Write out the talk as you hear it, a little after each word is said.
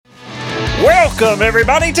Welcome,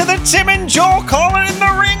 everybody, to the Tim and Joel Collar in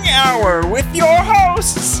the Ring Hour with your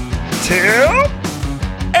hosts, Tim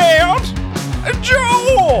and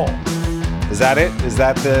Joel. Is that it? Is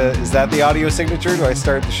that the audio signature? Do I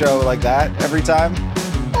start the show like that every time?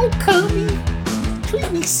 Oh, Kirby,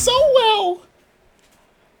 treat me so well.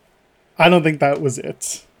 I don't think that was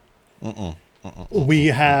it. We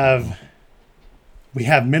have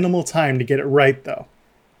minimal time to get it right, though.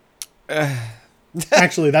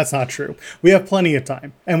 Actually, that's not true. We have plenty of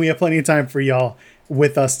time, and we have plenty of time for y'all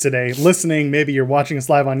with us today. Listening, maybe you're watching us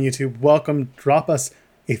live on YouTube. Welcome. Drop us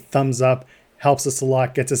a thumbs up. Helps us a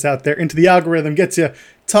lot. Gets us out there into the algorithm. Gets you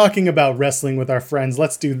talking about wrestling with our friends.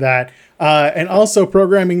 Let's do that. And also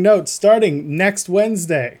programming notes. Starting next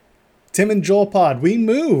Wednesday, Tim and Joel Pod. We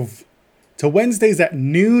move to Wednesdays at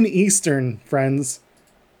noon Eastern, friends.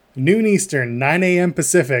 Noon Eastern, 9 a.m.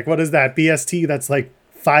 Pacific. What is that? BST? That's like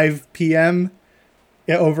 5 p.m.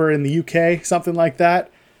 over in the UK, something like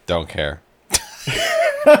that. Don't care.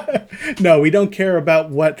 No, we don't care about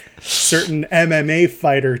what certain MMA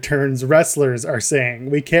fighter turns wrestlers are saying.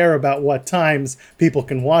 We care about what times people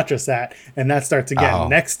can watch us at, and that starts again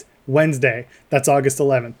next Wednesday. That's August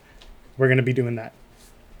 11th. We're going to be doing that.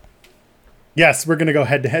 Yes, we're going to go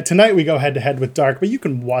head-to-head. Tonight we go head-to-head with Dark, but you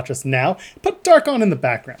can watch us now. Put Dark on in the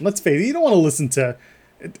background. Let's face it, you don't want to listen to,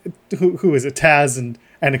 who is it, Taz and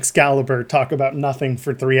Excalibur talk about nothing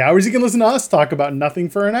for 3 hours. You can listen to us talk about nothing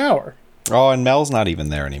for an hour. Oh, and Mel's not even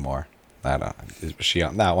there anymore. Was she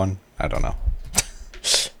on that one? I don't know.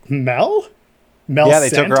 Mel? Yeah, they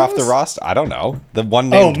Santos? took her off the roster. I don't know. The one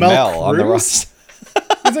named Mel on the roster.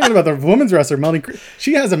 I'm talking about the women's wrestler, Melanie Cruz.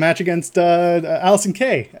 She has a match against Allison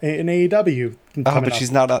Kay in AEW. Oh, but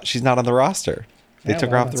she's not on the roster. They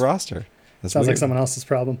took her off the roster. That's sounds weird. like someone else's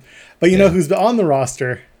problem. But you know who's on the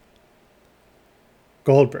roster?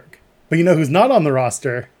 Goldberg. But you know who's not on the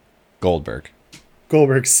roster?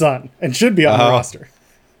 Goldberg's son, and should be on the roster.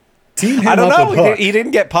 Team him I don't up with know. Hook. He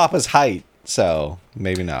didn't get Papa's height, so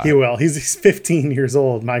maybe not. He will. He's 15 years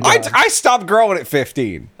old. My God. I stopped growing at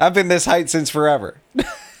 15. I've been this height since forever.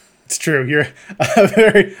 It's true. You're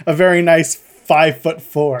a very nice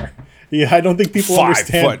 5'4". Yeah, I don't think people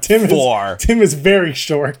understand. 5'4". Tim is very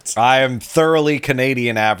short. I am thoroughly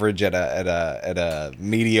Canadian average at a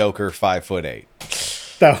mediocre 5'8".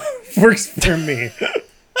 That works for me.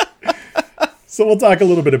 So we'll talk a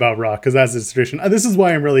little bit about Raw, because that's a tradition. This is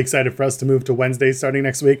why I'm really excited for us to move to Wednesdays starting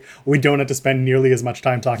next week. We don't have to spend nearly as much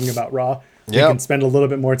time talking about Raw. We can spend a little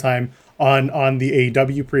bit more time on the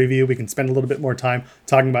AEW preview. We can spend a little bit more time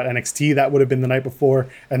talking about NXT. That would have been the night before.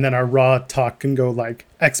 And then our Raw talk can go like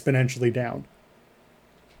exponentially down.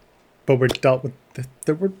 But we're dealt with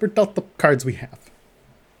we're dealt the cards we have.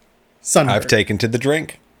 Sunburn. I've taken to the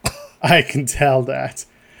drink. I can tell that.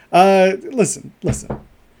 Listen.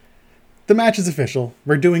 The match is official.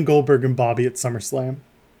 We're doing Goldberg and Bobby at SummerSlam.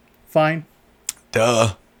 Fine.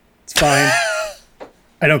 Duh. It's fine.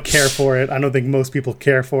 I don't care for it. I don't think most people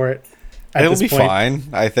care for it. It'll be fine,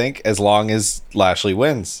 I think, as long as Lashley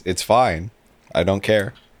wins. It's fine. I don't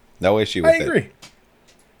care. No issue with it. I agree.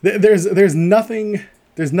 There's nothing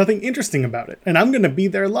interesting about it. And I'm going to be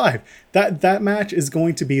there live. That match is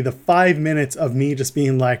going to be the 5 minutes of me just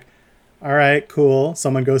being like, all right, cool.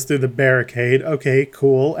 Someone goes through the barricade. Okay,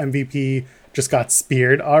 cool. MVP just got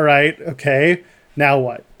speared. All right, okay. Now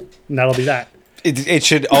what? And that'll be that. It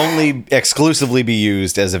should only exclusively be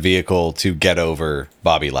used as a vehicle to get over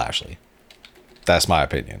Bobby Lashley. That's my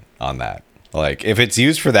opinion on that. Like, if it's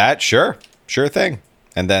used for that, sure thing.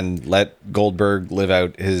 And then let Goldberg live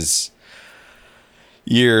out his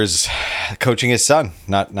years coaching his son,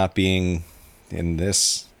 not being in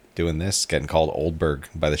this, doing this, getting called Oldberg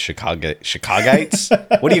by the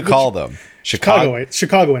Chicagoites. What do you call them?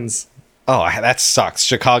 Chicagoans. Oh, that sucks.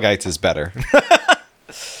 Chicagoites is better.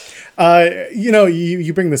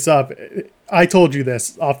 You bring this up. I told you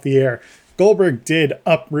this off the air. Goldberg did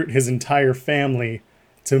uproot his entire family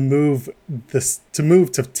to move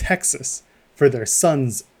to Texas for their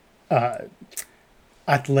son's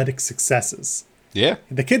athletic successes. Yeah.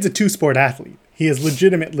 The kid's a two-sport athlete. He is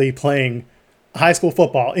legitimately playing high school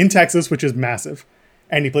football in Texas, which is massive,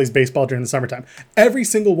 and he plays baseball during the summertime. Every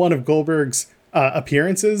single one of Goldberg's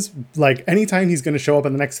appearances, like anytime he's going to show up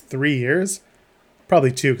in the next 3 years,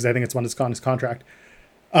 probably 2, because I think it's one that's gone his contract,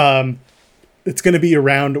 it's going to be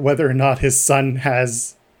around whether or not his son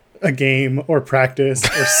has a game or practice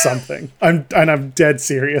or something. I'm dead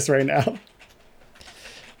serious right now.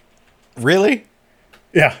 Really?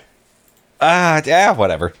 Yeah. Yeah,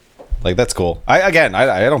 whatever. Like, that's cool. I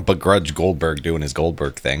don't begrudge Goldberg doing his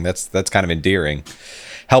Goldberg thing. That's kind of endearing.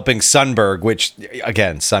 helping Sunberg, which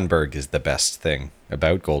again, Sunberg is the best thing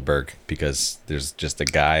about Goldberg because there's just a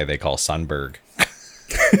guy they call Sunberg.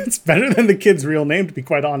 It's better than the kid's real name, to be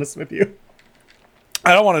quite honest with you.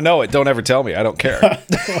 I don't want to know it. Don't ever tell me. I don't care.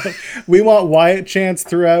 We want Wyatt chants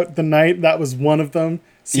throughout the night. That was one of them.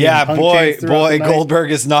 Yeah, CM Punk boy, chants throughout the night.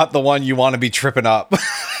 Goldberg is not the one you want to be tripping up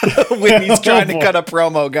when he's trying to cut a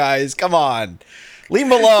promo, guys. Come on. Leave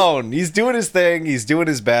him alone. He's doing his thing. He's doing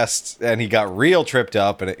his best, and he got real tripped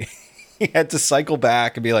up, and he had to cycle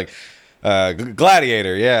back and be like,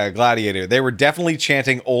 Gladiator, yeah, Gladiator. They were definitely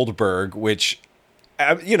chanting Oldberg, which,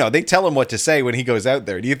 they tell him what to say when he goes out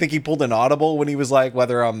there. Do you think he pulled an audible when he was like,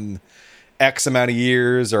 whether I'm X amount of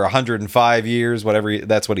years or 105 years, whatever,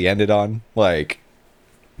 that's what he ended on? Like...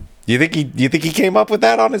 Do you think he came up with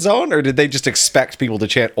that on his own, or did they just expect people to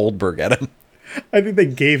chant Oldberg at him? I think they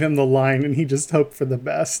gave him the line, and he just hoped for the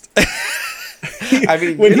best. I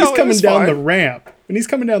mean, when he's coming down the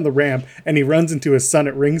ramp, and he runs into his son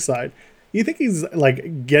at ringside, you think he's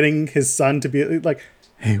like getting his son to be like,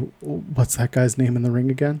 "Hey, what's that guy's name in the ring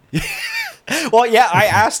again?" Well, yeah, I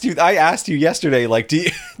asked you yesterday, like,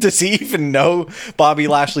 does he even know Bobby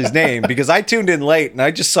Lashley's name? Because I tuned in late and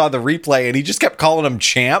I just saw the replay and he just kept calling him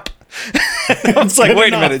Champ. I was like,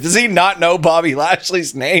 wait a minute, does he not know Bobby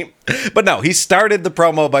Lashley's name? But no, he started the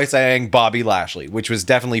promo by saying Bobby Lashley, which was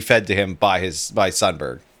definitely fed to him by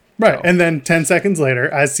Sunberg. Right, So. and then 10 seconds later,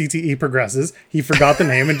 as CTE progresses, he forgot the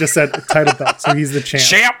name and just said title belt. So he's the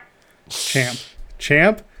champ.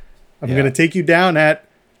 Champ. I'm going to take you down at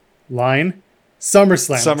line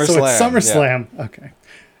SummerSlam. So it's SummerSlam. Yeah. Okay.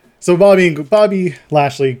 So Bobby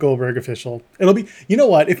Lashley, Goldberg official. It'll be, you know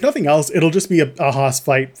what? If nothing else, it'll just be a Haas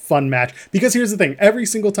fight, fun match. Because here's the thing. Every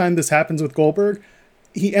single time this happens with Goldberg,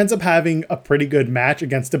 he ends up having a pretty good match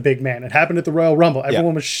against a big man. It happened at the Royal Rumble.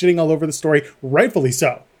 Everyone was shitting all over the story, rightfully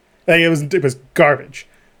so. Like, it was garbage.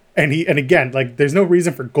 And again, like, there's no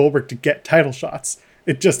reason for Goldberg to get title shots.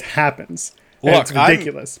 It just happens. And Look, it's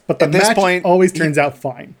ridiculous. But the at this match point, always turns out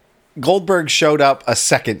fine. Goldberg showed up a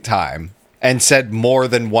second time and said more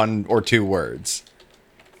than one or two words.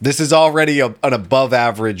 This is already an above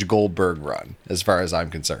average Goldberg run, as far as I'm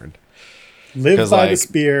concerned. Live by the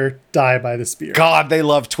spear, die by the spear. God, they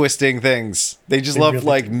love twisting things. They just love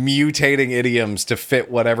really mutating idioms to fit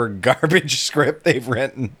whatever garbage script they've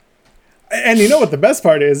written. And you know what the best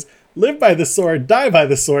part is? Live by the sword, die by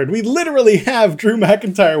the sword. We literally have Drew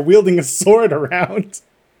McIntyre wielding a sword around.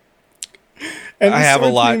 And I have a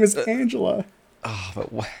lot. Name is Angela. Oh,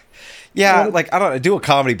 but what? Yeah, like, I don't know, do a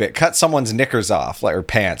comedy bit. Cut someone's knickers off, or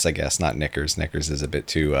pants, I guess, not knickers. Knickers is a bit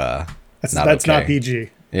too, that's okay. Not PG.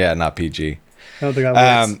 Yeah, not PG. I don't think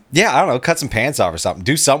that works. Yeah, I don't know, cut some pants off or something.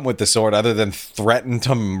 Do something with the sword other than threaten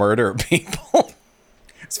to murder people.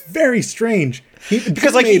 It's very strange.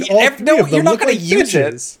 Because, like, you're not going to use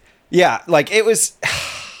it. Yeah, like, it was...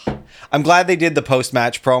 I'm glad they did the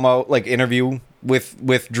post-match promo, like, interview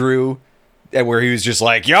with Drew, where he was just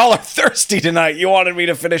like, y'all are thirsty tonight. You wanted me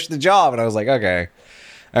to finish the job. And I was like, okay.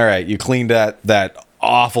 All right, you cleaned that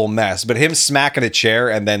awful mess. But him smacking a chair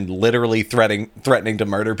and then literally threatening to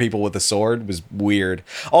murder people with a sword was weird.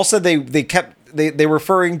 Also, they were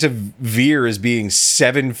referring to Veer as being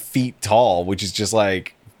 7 feet tall, which is just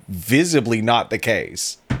like visibly not the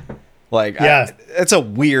case. Like, yeah, it's a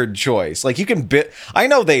weird choice. Like, you can I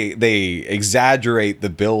know they exaggerate the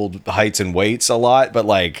build heights and weights a lot, but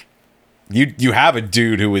like, you have a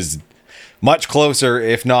dude who is much closer,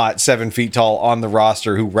 if not 7 feet tall, on the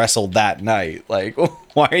roster who wrestled that night. Like,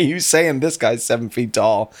 why are you saying this guy's 7 feet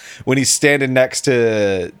tall when he's standing next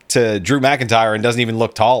to Drew McIntyre and doesn't even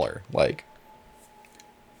look taller? Like,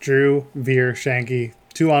 Drew, Veer, Shanky,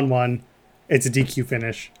 2-on-1. It's a DQ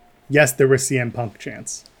finish. Yes, there were CM Punk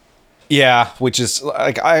chants. Yeah, which is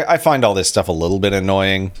like, I find all this stuff a little bit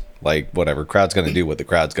annoying. Like, whatever, crowd's gonna do what the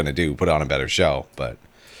crowd's gonna do. Put on a better show, but.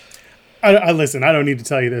 I listen, I don't need to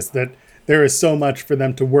tell you this, that there is so much for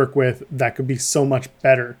them to work with that could be so much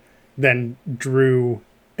better than Drew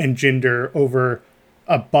and Jinder over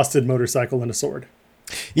a busted motorcycle and a sword.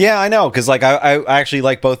 Yeah, I know, because like I actually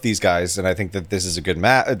like both these guys, and I think that this is a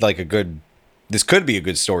good this could be a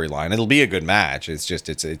good storyline. It'll be a good match. It's just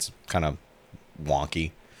it's kind of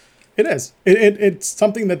wonky. It is. It's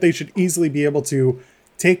something that they should easily be able to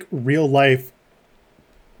take real life,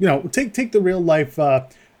 take the real life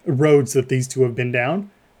roads that these two have been down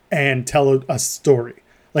and tell a story.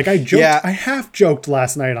 Like, I half joked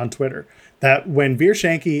last night on Twitter that when Veer,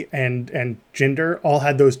 Shanky and Jinder all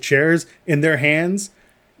had those chairs in their hands,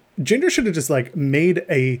 Jinder should have just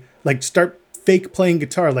start fake playing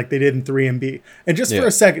guitar like they did in 3MB. And just for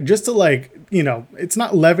a second, just to it's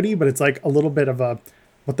not levity, but it's like a little bit of a,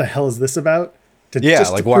 what the hell is this about? Yeah,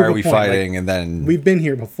 just to like why prove are a we point. Like, fighting? And then we've been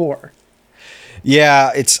here before.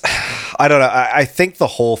 yeah, it's I don't know. I think the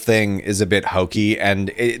whole thing is a bit hokey, and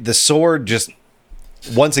the sword just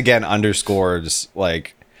once again underscores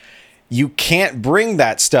like you can't bring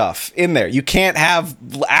that stuff in there. You can't have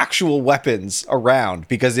actual weapons around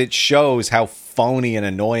because it shows how phony and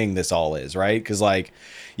annoying this all is, right? Because like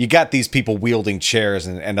you got these people wielding chairs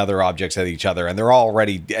and other objects at each other, and they're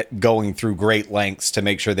already going through great lengths to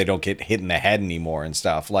make sure they don't get hit in the head anymore and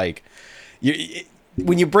stuff. Like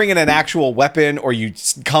when you bring in an actual weapon or you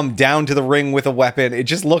come down to the ring with a weapon, it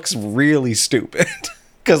just looks really stupid.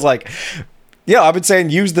 Because like, yeah, I've been saying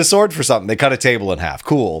use the sword for something. They cut a table in half.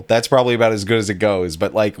 Cool. That's probably about as good as it goes.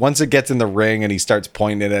 But like once it gets in the ring and he starts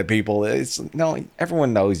pointing it at people,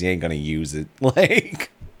 everyone knows he ain't going to use it.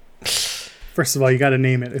 Like, First of all, you got to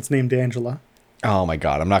name it. It's named Angela. oh my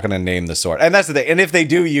God, I'm not going to name the sword. And that's the thing. And if they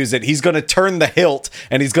do use it, he's going to turn the hilt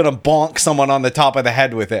and he's going to bonk someone on the top of the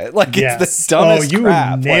head with it. Like it's the dumbest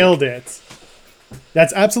crap. Nailed it.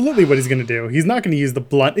 That's absolutely what he's going to do. He's not going to use the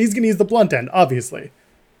blunt. He's going to use the blunt end, obviously.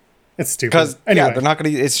 It's stupid. Because anyway. yeah, they're not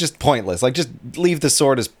going to. It's just pointless. Like just leave the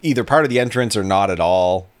sword as either part of the entrance or not at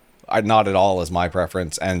all. Not at all is my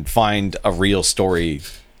preference, and find a real story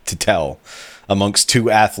to tell amongst two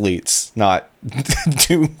athletes, not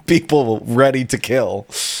two people ready to kill.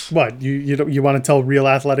 What you want to tell real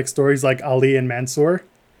athletic stories like Ali and Mansoor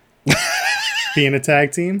being a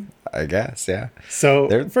tag team? I guess, yeah.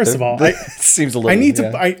 So first of all, it seems a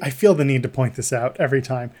little. I feel the need to point this out every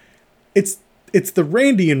time. It's the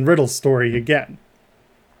Randy and Riddle story again,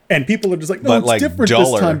 and people are just like, no, it's like different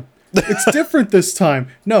duller. This time. It's different this time.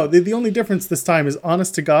 No, the only difference this time is,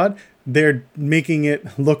 honest to God, they're making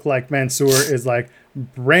it look like Mansoor is like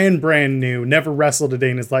brand new, never wrestled a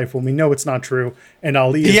day in his life, when we know it's not true. And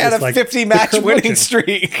Ali is had a like 50 match winning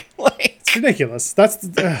streak. Like, it's ridiculous. That's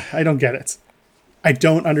I don't get it. I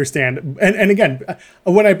don't understand. And again,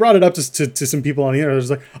 when I brought it up to some people on the internet, it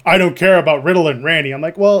was like, I don't care about Riddle and Randy. I'm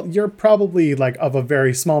like, well, you're probably like of a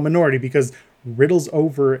very small minority because Riddle's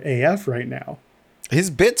over AF right now. His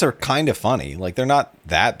bits are kind of funny. Like they're not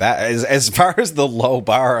that bad. As far as the low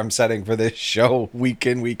bar I'm setting for this show week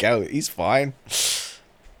in, week out, he's fine.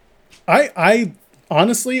 I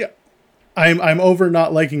honestly, I'm over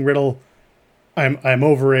not liking Riddle. I'm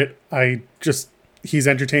over it. He's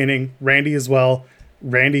entertaining. Randy as well.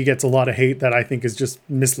 Randy gets a lot of hate that I think is just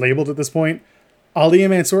mislabeled at this point. Ali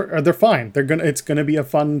and Mansoor, they're fine. It's gonna be a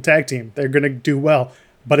fun tag team. They're gonna do well.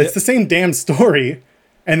 But it's the same damn story.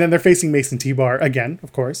 And then they're facing Mason T-Bar again,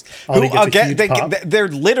 of course. They're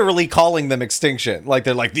literally calling them Extinction. Like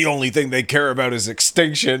they're like the only thing they care about is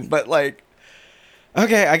extinction. But like,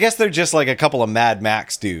 okay, I guess they're just like a couple of Mad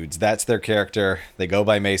Max dudes. That's their character. They go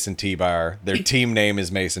by Mason T-Bar. Their team name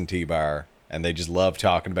is Mason T-Bar, and they just love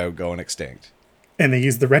talking about going extinct. And they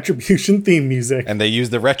use the Retribution theme music.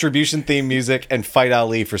 And fight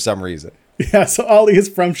Ali for some reason. Yeah, so Ali is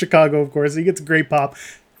from Chicago, of course. He gets a great pop.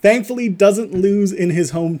 Thankfully, doesn't lose in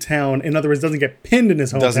his hometown. In other words, doesn't get pinned in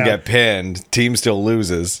his hometown. Doesn't get pinned. Team still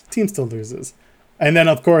loses. And then,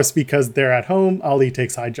 of course, because they're at home, Ali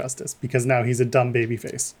takes high justice. Because now he's a dumb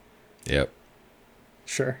babyface. Yep.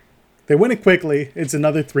 Sure. They win it quickly. It's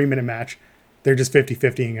another 3-minute match. They're just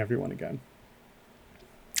 50-50ing everyone again.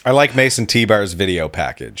 I like Mason T-Bar's video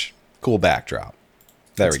package. Cool backdrop.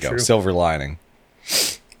 There we go. True. Silver lining.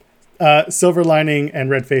 Silver lining and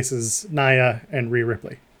red faces, Nia and Rhea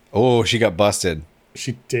Ripley. Oh, she got busted.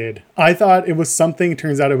 She did. I thought it was something.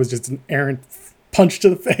 Turns out it was just an errant punch to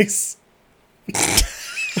the face.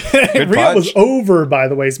 Rhea was over, by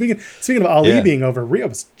the way. Speaking of Ali being over, Rhea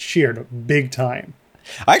was cheered big time.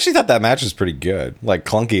 I actually thought that match was pretty good. Like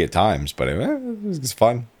clunky at times, but it was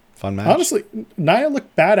fun. Fun match. Honestly, Nia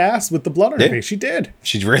looked badass with the blood on her face. She did.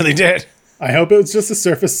 She really did. I hope it was just a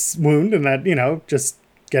surface wound and that, just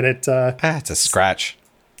get it. It's a scratch.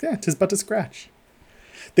 Yeah, 'tis but a scratch.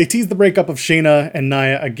 They teased the breakup of Shayna and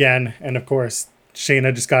Nia again, and of course,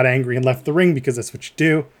 Shayna just got angry and left the ring because that's what you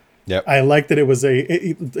do. Yep. I like that it was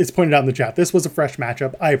it's pointed out in the chat. This was a fresh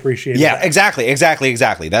matchup. I appreciate it. Yeah, exactly.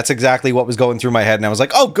 That's exactly what was going through my head. And I was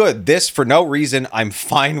like, oh, good. This, for no reason, I'm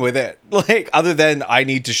fine with it. Like, other than I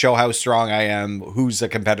need to show how strong I am, who's a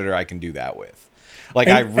competitor I can do that with. Like,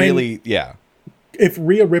 If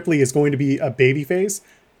Rhea Ripley is going to be a babyface,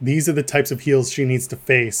 these are the types of heels she needs to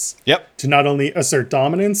face. Yep. To not only assert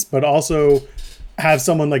dominance, but also have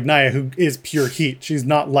someone like Nia who is pure heat. She's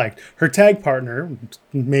not liked. Her tag partner,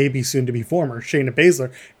 maybe soon to be former, Shayna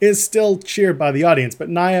Baszler, is still cheered by the audience, but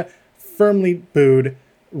Nia firmly booed.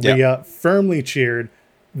 Rhea firmly cheered.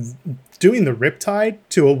 Doing the riptide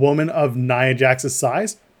to a woman of Nia Jax's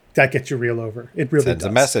size, that gets you real over. It really sends does.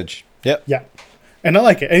 a message. Yep. Yeah. And I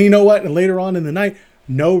like it. And you know what? And later on in the night,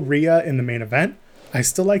 no Rhea in the main event. I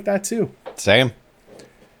still like that too. Same.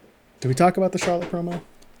 Did we talk about the Charlotte promo?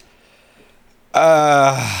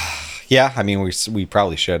 Yeah, I mean, we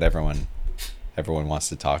probably should. Everyone wants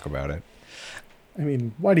to talk about it. I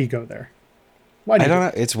mean, why do you go there? Why do I you don't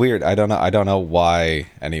know. It's weird. I don't know why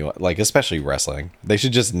anyone, like, especially wrestling. They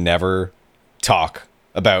should just never talk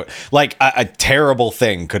about, like, a terrible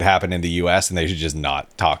thing could happen in the US and they should just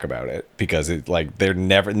not talk about it, because it, like,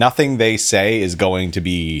 nothing they say is going to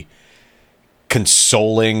be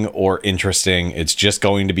consoling or interesting. It's just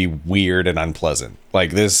going to be weird and unpleasant.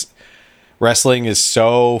 Like, this wrestling is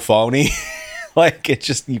so phony. Like, it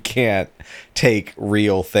just, you can't take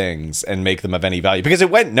real things and make them of any value, because it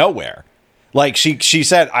went nowhere. Like, she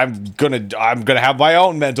said, I'm gonna have my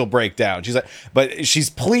own mental breakdown. She's like, but she's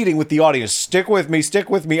pleading with the audience, stick with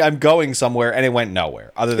me, I'm going somewhere, and it went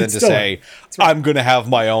nowhere other than to say, right, I'm gonna have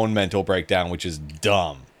my own mental breakdown, which is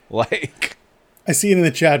dumb. Like, I see it in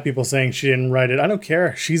the chat, people saying she didn't write it. I don't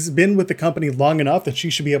care. She's been with the company long enough that she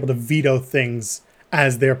should be able to veto things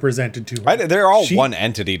as they're presented to her. They're all one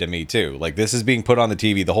entity to me too. Like, this is being put on the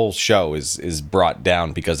TV. The whole show is brought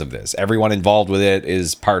down because of this. Everyone involved with it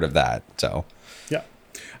is part of that. So, yeah.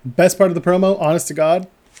 Best part of the promo, honest to God,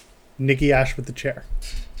 Nikki Ash with the chair.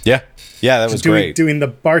 yeah, that was great. Doing the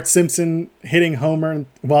Bart Simpson hitting Homer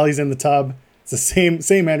while he's in the tub. It's the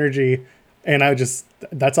same energy, and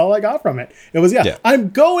that's all I got from it. It was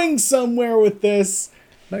I'm going somewhere with this.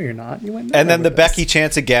 No, you're not. You went. And then the Becky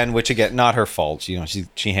chance again, which again, not her fault. You know,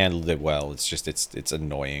 she handled it well. It's just it's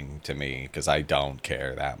annoying to me because I don't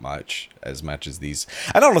care that much as these.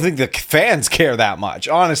 I don't think the fans care that much.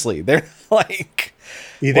 Honestly, they're like,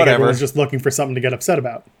 you think whatever. Everyone's just looking for something to get upset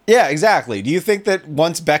about? Yeah, exactly. Do you think that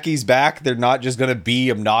once Becky's back, they're not just going to be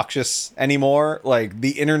obnoxious anymore? Like,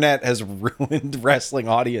 the internet has ruined wrestling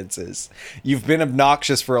audiences. You've been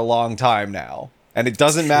obnoxious for a long time now. And it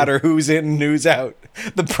doesn't matter who's in and who's out.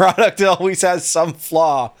 The product always has some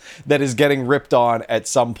flaw that is getting ripped on at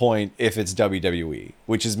some point if it's WWE,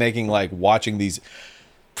 which is making, like, watching these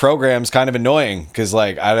programs kind of annoying because,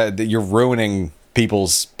 like, you're ruining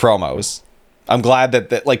people's promos. I'm glad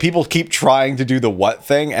that like, people keep trying to do the what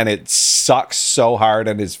thing, and it sucks so hard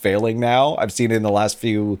and is failing now. I've seen it in the last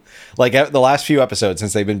few episodes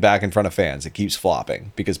since they've been back in front of fans. It keeps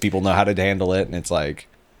flopping because people know how to handle it, and it's like...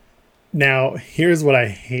 Now, here's what I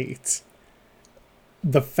hate.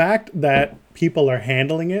 The fact that people are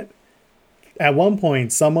handling it. At one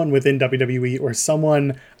point, someone within WWE or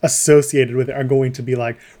someone associated with it are going to be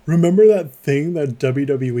like, remember that thing that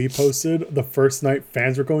WWE posted the first night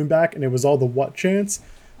fans were going back and it was all the what chants?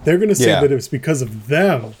 They're going to say that it was because of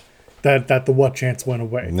them that the what chants went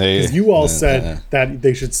away. Because you all said that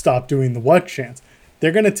they should stop doing the what chants.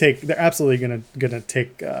 They're absolutely going to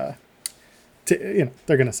take...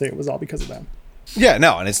 they're going to say it was all because of them. Yeah,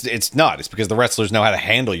 no, and it's not. It's because the wrestlers know how to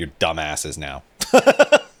handle your dumbasses now.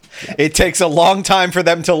 It takes a long time for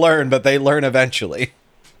them to learn, but they learn eventually.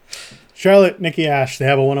 Charlotte, Nikki Ash, they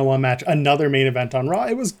have a one-on-one match. Another main event on Raw.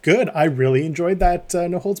 It was good. I really enjoyed that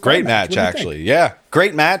no holds barred Great match, actually. Yeah,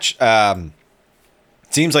 great match.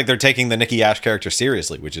 Seems like they're taking the Nikki Ash character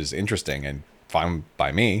seriously, which is interesting and fine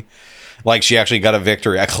by me. Like, she actually got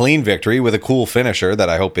a clean victory with a cool finisher that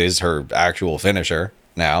I hope is her actual finisher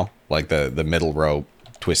now. Like the middle rope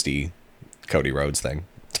twisty Cody Rhodes thing.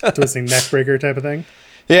 Twisting neck breaker type of thing.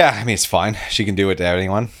 Yeah, I mean, it's fine. She can do it to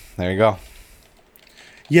anyone. There you go.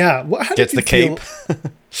 Yeah. Gets the cape.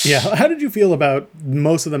 Yeah. How did you feel about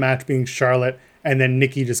most of the match being Charlotte and then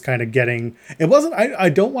Nikki just kind of getting... It wasn't... I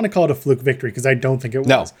don't want to call it a fluke victory because I don't think it was.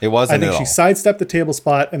 No, it wasn't. I think she sidestepped the table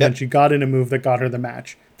spot and then she got in a move that got her the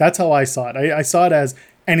match. That's how I saw it. I saw it as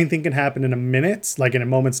anything can happen in a minute, like in a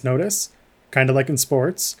moment's notice, kind of like in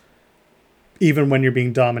sports, even when you're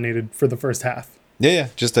being dominated for the first half. Yeah.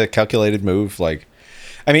 Just a calculated move. Like,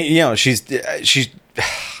 I mean, you know, she's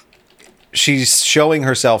showing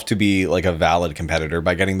herself to be like a valid competitor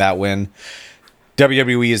by getting that win.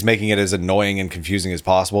 WWE is making it as annoying and confusing as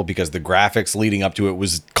possible because the graphics leading up to it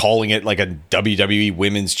was calling it like a WWE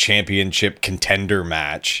Women's Championship contender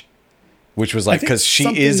match, which was like, because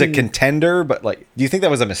she is a contender, but like, do you think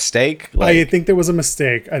that was a mistake? Like, I think there was a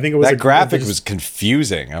mistake. I think it was that graphic was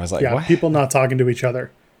confusing. I was like, what? People not talking to each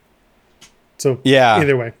other. So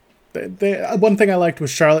either way. One thing I liked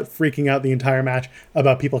was Charlotte freaking out the entire match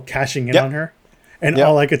about people cashing in on her. And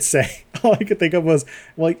all I could think of was,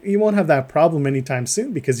 well, you won't have that problem anytime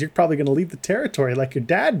soon because you're probably going to leave the territory like your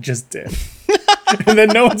dad just did. And then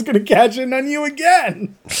no one's going to cash in on you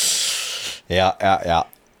again. Yeah.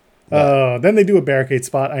 Then they do a barricade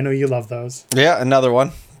spot. I know you love those. Yeah, another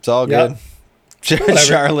one. It's all good.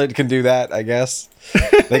 Charlotte can do that, I guess.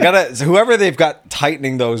 They gotta whoever they've got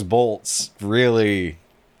tightening those bolts. Really,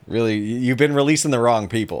 you've been releasing the wrong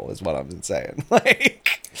people, is what I'm saying.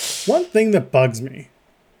 Like, one thing that bugs me,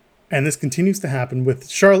 and this continues to happen with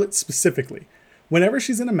Charlotte specifically, whenever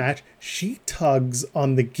she's in a match, she tugs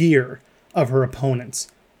on the gear of her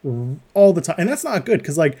opponents all the time, and that's not good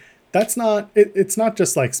because like that's not it's not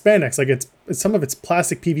just like spandex, like it's some of it's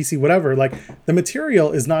plastic, PVC, whatever. Like the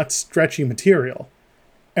material is not stretchy material,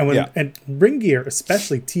 and and ring gear,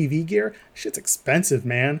 especially TV gear, shit's expensive,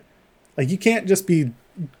 man. Like you can't just be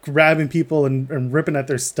grabbing people and ripping at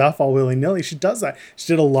their stuff all willy-nilly. She does that. She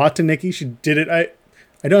did a lot to Nikki. She did it.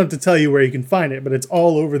 I don't have to tell you where you can find it, but it's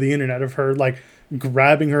all over the internet of her like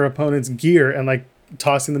grabbing her opponent's gear and like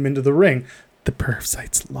tossing them into the ring. The perv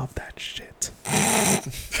sites love that shit.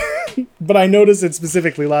 But I noticed it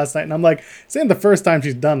specifically last night, and I'm like, this ain't the first time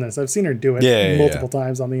she's done this. I've seen her do it multiple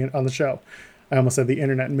times on the show. I almost said the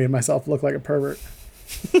internet and made myself look like a pervert.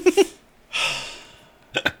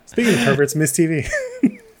 Speaking of perverts, Miss TV.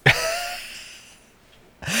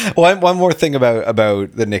 One more thing about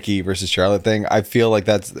the Nikki versus Charlotte thing. I feel like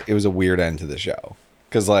it was a weird end to the show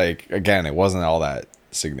because, like, again, it wasn't all that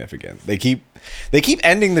significant. They keep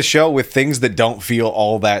ending the show with things that don't feel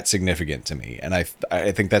all that significant to me, and I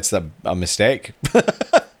think that's a mistake.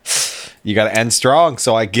 You got to end strong,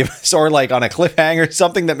 so I give or like on a cliffhanger,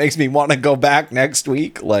 something that makes me want to go back next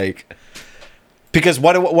week, like. Because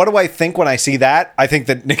what do I think when I see that? I think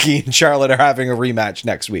that Nikki and Charlotte are having a rematch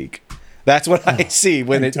next week. That's what I see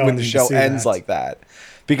when the show ends like that.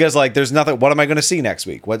 Because like there's nothing. What am I going to see next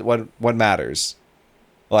week? What matters?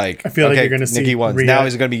 Like I feel like you're going to see Nikki won. Rhea, now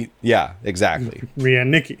is going to be exactly. Rhea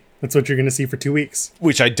and Nikki. That's what you're going to see for 2 weeks.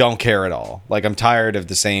 Which I don't care at all. Like I'm tired of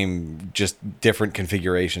the same, just different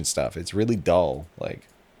configuration stuff. It's really dull. Like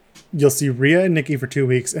you'll see Rhea and Nikki for 2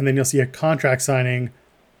 weeks, and then you'll see a contract signing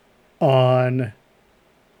on.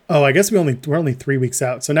 Oh, I guess we're only 3 weeks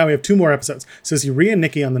out. So now we have 2 more episodes. So you'll see Rhea and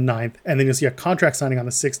Nikki on the 9th, and then you'll see a contract signing on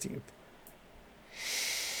the 16th.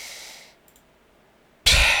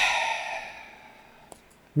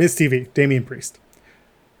 Miz TV, Damian Priest.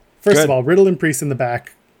 First of all, Riddle and Priest in the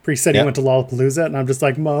back. Priest said he went to Lollapalooza, and I'm just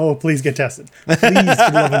like, Mo, please get tested. Please,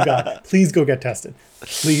 for the love of God. Please go get tested.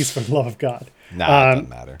 Please, for the love of God. Nah, it doesn't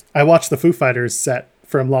matter. I watched the Foo Fighters set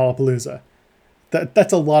from Lollapalooza.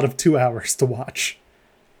 That's a lot of 2 hours to watch.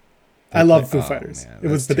 I love Foo Fighters. Man,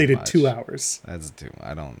 but they did 2 hours. That's too.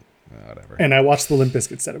 I don't. Whatever. And I watched the Limp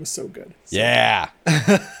Bizkit set. It was so good.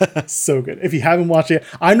 So good. If you haven't watched it,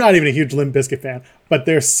 I'm not even a huge Limp Bizkit fan, but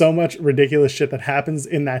there's so much ridiculous shit that happens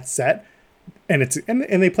in that set, and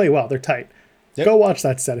they play well. They're tight. Yep. Go watch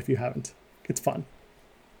that set if you haven't. It's fun.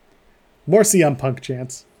 More CM Punk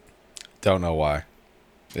chants. Don't know why.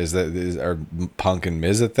 Are Punk and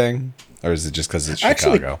Miz a thing, or is it just because it's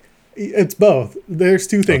Chicago? It's both. There's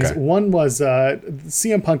 2 things. Okay. One was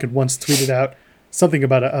CM Punk had once tweeted out something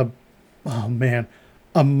about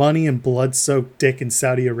a money and blood-soaked dick in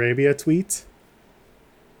Saudi Arabia tweet.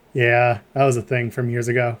 Yeah, that was a thing from years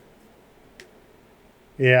ago.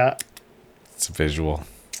 Yeah. It's a visual.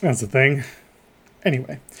 That's a thing.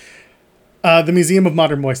 Anyway. The Museum of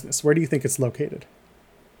Modern Moistness. Where do you think it's located?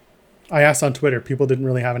 I asked on Twitter. People didn't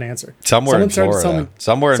really have an answer. Somewhere in Florida.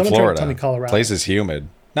 Somewhere in Florida. Tell me Colorado. Place is humid.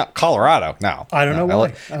 No, Colorado. No. I don't know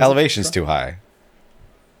why. Elevation's too high.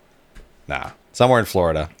 Nah. Somewhere in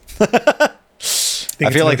Florida. I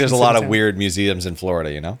feel like there's a lot of weird museums in Florida,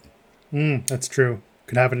 you know? That's true.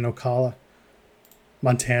 Could have it in Ocala.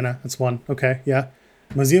 Montana. That's one. Okay, yeah.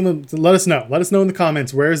 Let us know. Let us know in the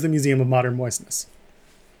comments, where is the Museum of Modern Moistness?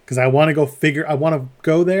 Because I want to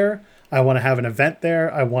go there. I want to have an event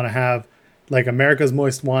there. I want to have like America's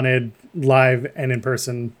Most Wanted live and in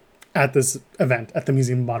person at this event at the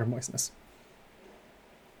Museum of Modern Moistness.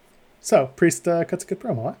 So, Priest cuts a good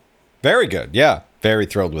promo, huh? Very good. Yeah. Very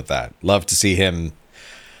thrilled with that. Love to see him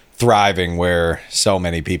thriving where so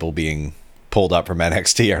many people being pulled up from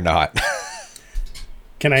NXT are not.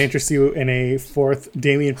 Can I interest you in a 4th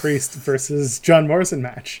Damian Priest versus John Morrison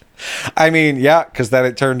match? I mean, yeah, because then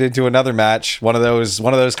it turned into another match. One of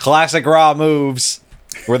those classic Raw moves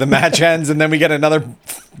where the match ends and then we get another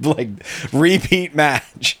like repeat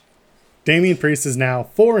match. Damian Priest is now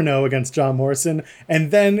 4-0 against John Morrison,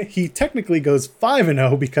 and then he technically goes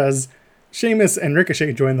 5-0 because Sheamus and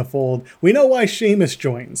Ricochet join the fold. We know why Sheamus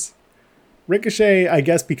joins. Ricochet, I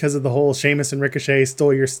guess because of the whole Sheamus and Ricochet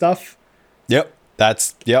stole your stuff. Yep.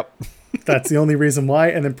 That's the only reason why.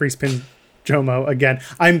 And then Priest pinned Jomo again.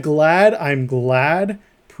 I'm glad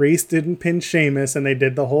Priest didn't pin Sheamus, and they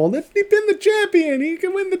did the whole, if he pinned the champion, he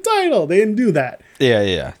can win the title. They didn't do that.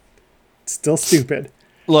 Yeah. Still stupid.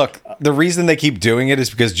 Look, the reason they keep doing it is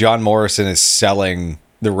because John Morrison is selling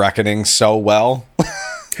The Reckoning so well.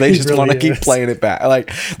 They just really want to keep is. playing it back. Like,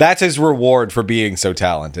 that's his reward for being so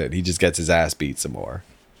talented. He just gets his ass beat some more.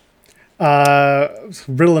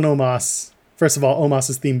 Riddle and Omos. First of all,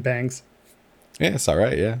 Omos's theme bangs. Yeah, it's all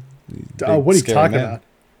right. Yeah. What are you Scary talking man. about?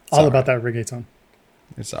 It's All all about that reggaeton.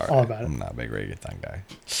 It's all right. All about it. I'm not a big reggaeton guy.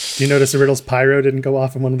 Do you notice the Riddle's pyro didn't go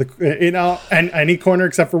off in one of the and any corner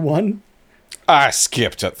except for one? I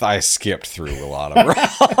skipped through a lot of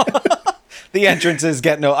Raw. The entrances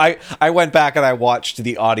get no. I went back and I watched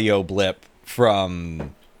the audio blip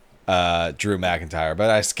from Drew McIntyre, but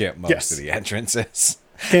I skipped most Yes. of the entrances.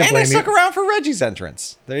 Can't And I blame stuck you. around for Reggie's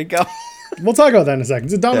entrance. There you go. We'll talk about that in a second.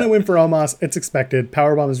 It's a dominant Yeah. win for Omos. It's expected.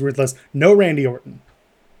 Powerbomb is ruthless. No Randy Orton.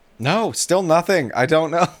 No, still nothing. I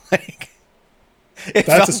don't know. Like, it That's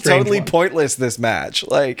a felt strange totally one. pointless, this match.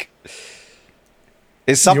 Like,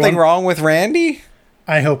 is something want- wrong with Randy?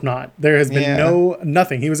 I hope not. There has been Yeah.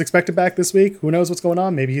 nothing. He was expected back this week. Who knows what's going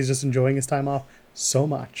on? Maybe he's just enjoying his time off so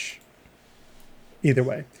much. Either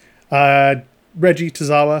way. Reggie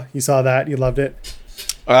Tozawa, you saw that. You loved it.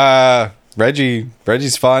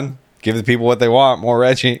 Reggie's fun. Give the people what they want. More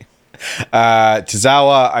Reggie.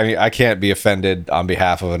 Tozawa, I mean, I can't be offended on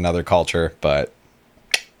behalf of another culture, but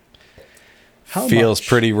How feels much,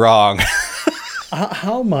 pretty wrong.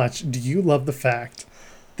 How much do you love the fact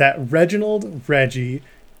that Reginald Reggie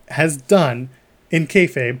has done in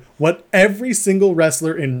kayfabe what every single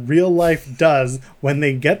wrestler in real life does when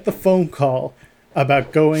they get the phone call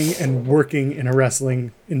about going and working in a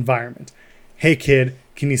wrestling environment? Hey kid,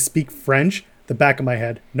 can you speak French? The back of my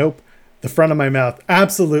head. Nope. The front of my mouth.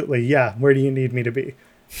 Absolutely. Yeah. Where do you need me to be?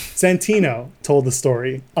 Santino told the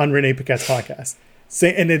story on Renee Paquette's podcast.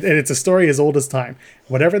 And it's a story as old as time.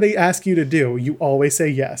 Whatever they ask you to do, you always say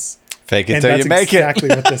yes. Fake it And till that's you make exactly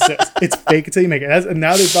it. what this is. It's fake it till you make it. And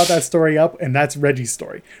now they brought that story up, and that's Reggie's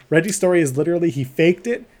story. Reggie's story is literally he faked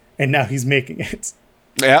it, and now he's making it.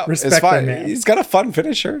 Yeah, Respect it's fine. the man. He's got a fun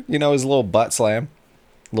finisher. You know, his little butt slam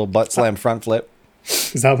front flip.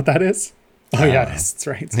 Is that what that is? Oh, yeah, it is. That's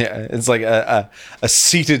right. Yeah, it's like a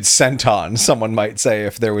seated senton, someone might say,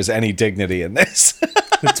 if there was any dignity in this.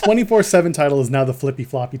 The 24/7 title is now the Flippy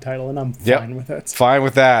Floppy title, and I'm Yep. fine with it. Fine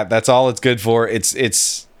with that. That's all it's good for.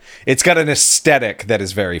 It's got an aesthetic that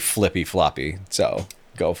is very flippy floppy. So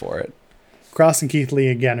go for it. Cross and Keith Lee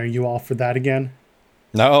again. Are you all for that again?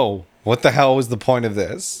 No. What the hell was the point of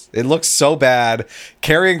this? It looks so bad.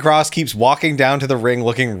 Karrion Kross keeps walking down to the ring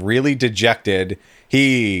looking really dejected.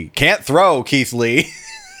 He can't throw Keith Lee,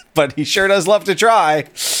 but he sure does love to try.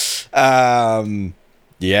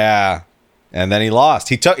 Yeah. And then he lost.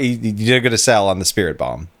 He did a good sell on the Spirit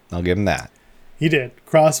Bomb. I'll give him that. He did.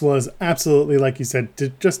 Cross was absolutely, like you said,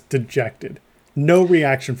 just dejected. No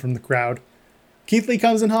reaction from the crowd. Keith Lee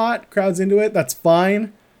comes in hot. Crowd's into it. That's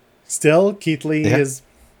fine. Still, Keith Lee Yeah. is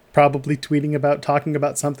probably talking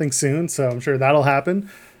about something soon, so I'm sure that'll happen.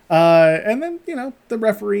 And then, the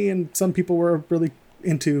referee and some people were really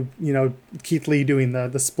into, Keith Lee doing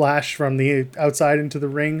the splash from the outside into the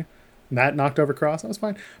ring. And that knocked over Cross. That was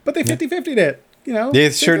fine. But they 50-50'd it, Yeah, it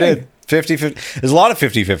Good sure thing. did. 50-50. There's a lot of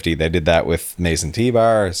 50-50. They did that with Mason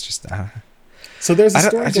T-Bar. It's just... So there's a I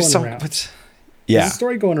story just going don't... around. What's, There's yeah. a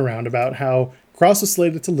story going around about how Cross was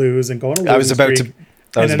slated to lose and go on a losing I was about streak, to...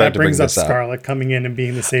 I was and then about that to bring brings up this up. Scarlett coming in and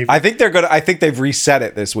being the savior. I think they've reset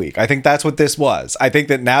it this week. I think that's what this was. I think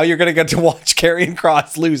that now you're going to get to watch Karrion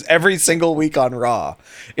Kross lose every single week on Raw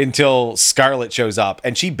until Scarlett shows up,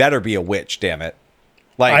 and she better be a witch, damn it.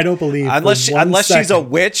 Like, I don't believe for unless one she's a second.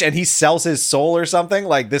 witch and he sells his soul or something.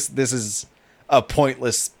 Like this is a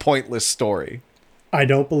pointless story. I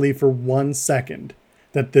don't believe for 1 second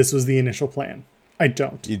that this was the initial plan. I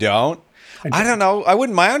don't. You don't? I don't know. I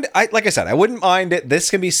wouldn't mind. Like I said, I wouldn't mind it.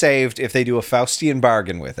 This can be saved if they do a Faustian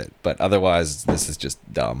bargain with it. But otherwise, this is just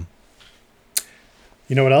dumb.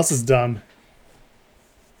 You know what else is dumb?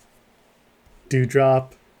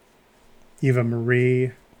 Dewdrop, Eva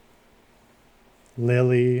Marie,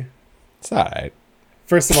 Lily. It's all right.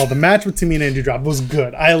 First of all, the match with Tamina and Dewdrop was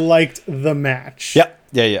good. I liked the match. Yep.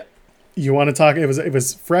 Yeah. You want to talk? It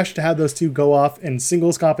was fresh to have those two go off in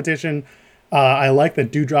singles competition. I like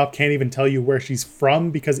that Dewdrop can't even tell you where she's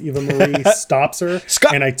from because Eva Marie stops her.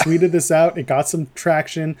 Scott. And I tweeted this out. It got some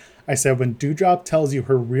traction. I said, when Dewdrop tells you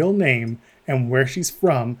her real name and where she's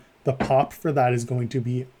from, the pop for that is going to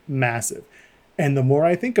be massive. And the more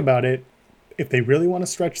I think about it, if they really want to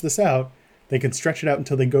stretch this out, they can stretch it out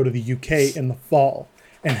until they go to the UK in the fall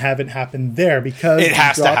and have it happen there because It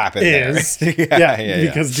has to Dewdrop happen there. is, Yeah.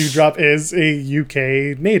 because Dewdrop is a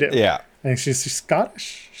UK native. Yeah. I think she's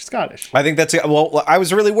Scottish. She's Scottish. I think that's well. I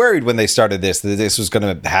was really worried when they started this that this was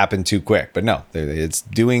going to happen too quick, but no, it's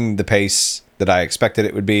doing the pace that I expected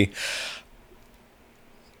it would be.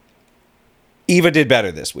 Eva did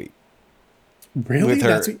better this week. Really? With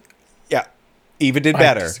her, yeah, Eva did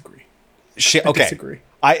better. I disagree. Okay. Disagree.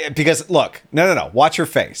 Because look, no. Watch her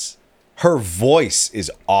face. Her voice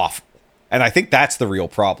is awful, and I think that's the real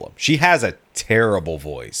problem. She has a terrible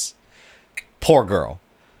voice. Poor girl.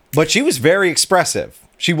 But she was very expressive.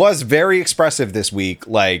 She was very expressive this week.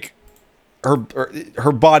 Like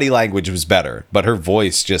her body language was better, but her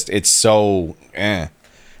voice it's so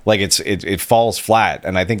like it falls flat.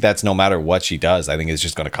 And I think that's no matter what she does, I think it's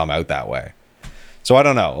just going to come out that way. So I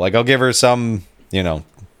don't know. Like I'll give her some,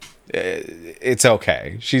 it's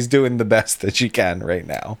okay. She's doing the best that she can right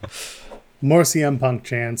now. More CM Punk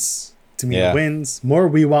chants. Tamina wins. More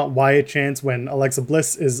We Want Wyatt chants when Alexa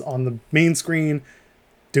Bliss is on the main screen.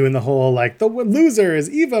 Doing the whole, like, the loser is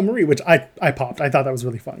Eva Marie, which I popped. I thought that was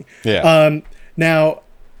really funny. Yeah. Now,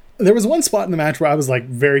 there was one spot in the match where I was, like,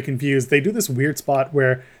 very confused. They do this weird spot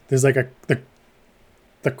where there's, like,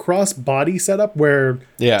 the cross body setup where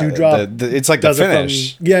Doudrop it's like the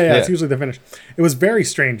finish. It's usually the finish. It was very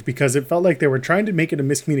strange because it felt like they were trying to make it a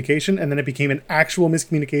miscommunication and then it became an actual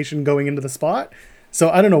miscommunication going into the spot. So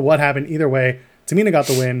I don't know what happened. Either way, Tamina got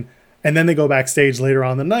the win. And then they go backstage later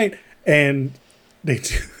on in the night and... They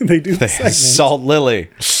assault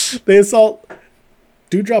Lily. They assault.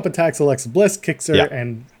 Doudrop attacks Alexa Bliss, kicks her, Yeah.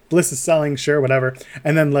 and Bliss is selling, sure, whatever,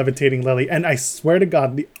 and then levitating Lily. And I swear to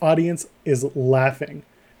God, the audience is laughing.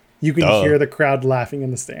 You can hear the crowd laughing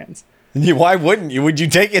in the stands. Why wouldn't you? Would you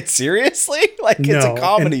take it seriously? Like it's a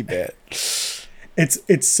comedy bit.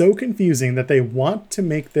 It's so confusing that they want to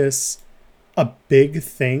make this a big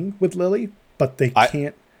thing with Lily, but they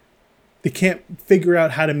can't. They can't figure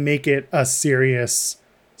out how to make it a serious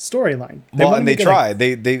storyline. They try.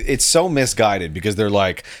 It's so misguided because they're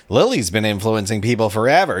like, Lily's been influencing people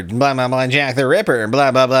forever. Blah, blah, blah, Jack the Ripper,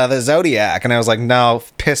 blah, blah, blah, the Zodiac. And I was like, no,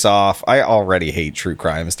 piss off. I already hate true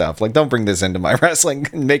crime stuff. Like, don't bring this into my wrestling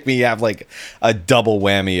and make me have, like, a double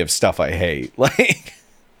whammy of stuff I hate. Like,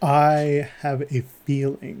 I have a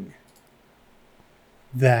feeling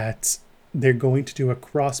that they're going to do a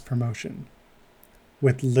cross promotion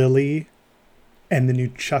with Lily and the new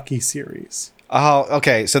Chucky series. Oh,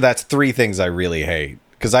 okay. So that's three things I really hate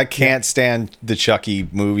because I can't stand the Chucky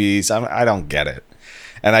movies. I don't get it,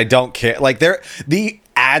 and I don't care. Like the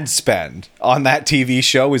ad spend on that TV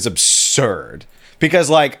show is absurd because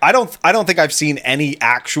like I don't think I've seen any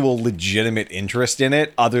actual legitimate interest in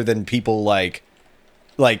it other than people like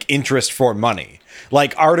interest for money.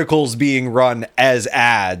 Like articles being run as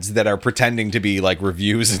ads that are pretending to be like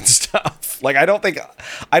reviews and stuff. Like I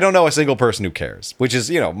don't know a single person who cares, which is,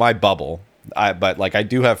 my bubble. But like I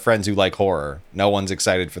do have friends who like horror. No one's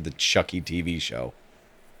excited for the Chucky TV show.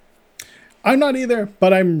 I'm not either,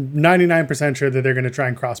 but I'm 99% sure that they're going to try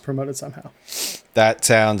and cross promote it somehow. That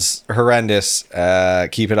sounds horrendous.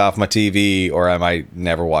 Keep it off my TV or I might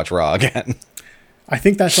never watch Raw again. I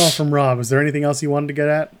think that's all from Raw. Was there anything else you wanted to get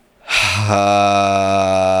at?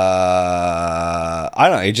 I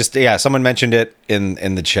don't know. It just, someone mentioned it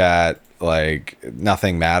in the chat. Like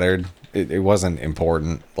nothing mattered. It wasn't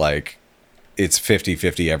important. Like it's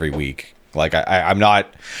 50-50 every week. Like I'm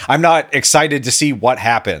not excited to see what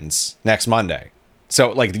happens next Monday.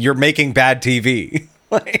 So like you're making bad TV.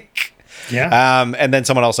 Like, yeah. And then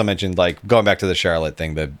someone also mentioned like going back to the Charlotte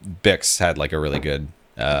thing, the Bix had like a really good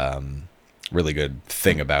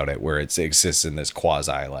thing about it where it exists in this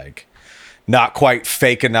quasi like not quite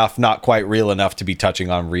fake enough, not quite real enough to be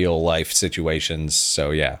touching on real life situations.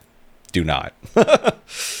 So yeah, do not.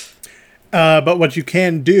 But what you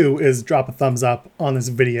can do is drop a thumbs up on this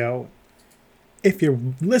video. If you're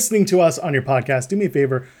listening to us on your podcast, do me a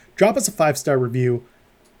favor, drop us a 5-star review.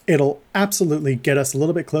 It'll absolutely get us a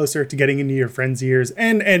little bit closer to getting into your friends' ears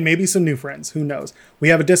and maybe some new friends. Who knows? We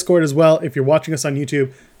have a Discord as well. If you're watching us on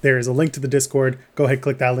YouTube, there is a link to the Discord. Go ahead,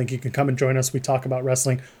 click that link. You can come and join us. We talk about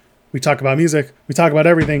wrestling. We talk about music. We talk about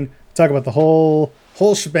everything. We talk about the whole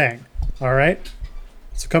shebang. All right?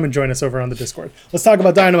 So come and join us over on the Discord. Let's talk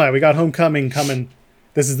about Dynamite. We got Homecoming coming.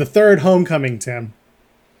 This is the third Homecoming, Tim.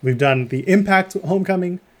 We've done the Impact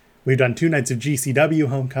Homecoming. We've done 2 nights of GCW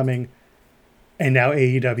Homecoming. And now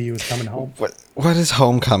AEW is coming home. What is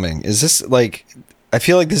Homecoming? Is this like, I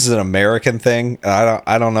feel like this is an American thing.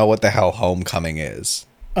 I don't know what the hell Homecoming is.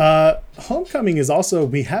 Homecoming is also,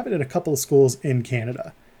 we have it at a couple of schools in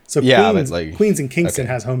Canada. So yeah, Queens and Kingston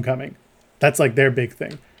has Homecoming. That's like their big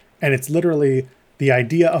thing. And it's literally, the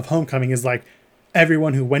idea of Homecoming is like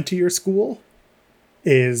everyone who went to your school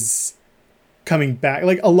coming back,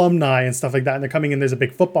 like alumni and stuff like that. And they're coming in, there's a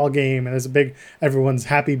big football game and everyone's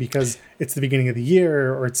happy because it's the beginning of the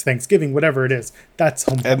year or it's Thanksgiving, whatever it is. That's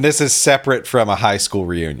homecoming. And this is separate from a high school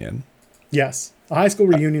reunion. Yes. A high school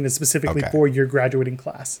reunion is specifically for your graduating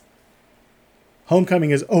class.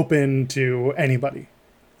 Homecoming is open to anybody.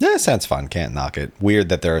 Yeah, sounds fun. Can't knock it. Weird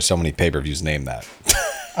that there are so many pay-per-views named that.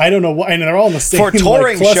 I don't know why, and they're all in the same For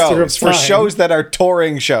touring cluster of shows. For time. shows that are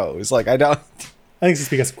touring shows. Like, I don't... I think it's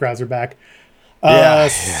just because crowds are back.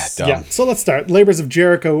 Dumb. So let's start. Labors of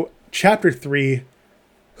Jericho, Chapter 3.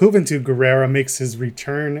 Juventud Guerrera makes his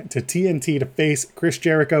return to TNT to face Chris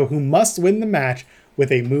Jericho, who must win the match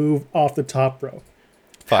with a move off the top rope.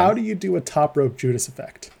 Fun. How do you do a top rope Judas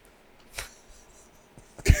effect?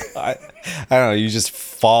 I don't know. You just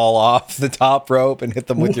fall off the top rope and hit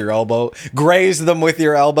them with your elbow. Graze them with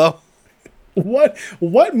your elbow. What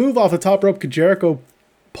move off the top rope could Jericho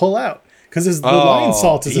pull out? Because the lion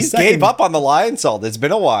salt is a second. He gave up on the lion salt. It's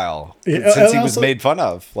been a while since he was made fun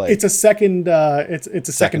of. Like, it's a second. It's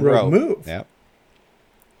a second rope move. Yeah.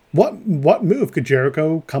 What move could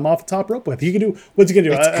Jericho come off the top rope with? He could do. What's he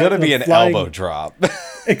gonna do? It's gonna be an elbow drop.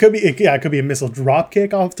 It could be. It could be a missile drop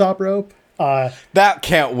kick off the top rope. That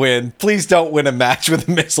can't win. Please don't win a match with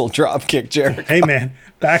a missile drop kick, Jericho. Hey man,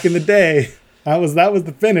 back in the day, that was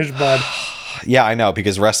the finish, bud. Yeah, I know,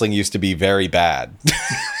 because wrestling used to be very bad.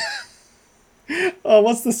 Oh,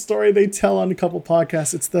 what's the story they tell on a couple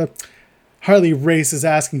podcasts? It's the Harley Race is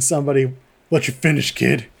asking somebody, "What's your finish,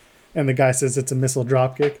 kid?" And the guy says it's a missile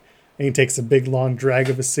drop kick, and he takes a big long drag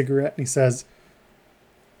of his cigarette and he says,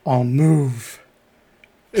 "I'll move."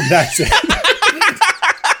 And that's it.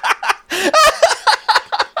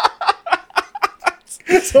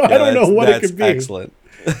 So I don't know what it could be. Excellent.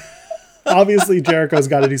 Obviously, Jericho's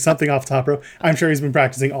got to do something off top rope. I'm sure he's been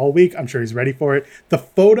practicing all week. I'm sure he's ready for it. The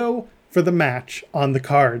photo for the match on the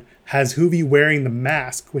card has Juvi wearing the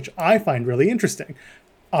mask, which I find really interesting.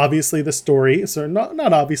 Obviously, the story, so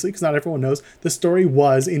not obviously, because not everyone knows, the story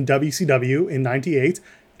was in WCW in '98.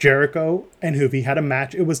 Jericho and Juvi had a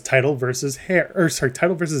match. It was title versus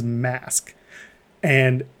mask.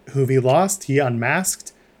 And Juvi lost. He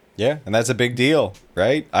unmasked. Yeah, and that's a big deal,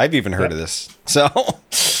 right? I've even heard of this.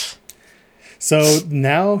 So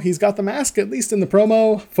now he's got the mask, at least in the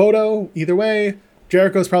promo photo. Either way,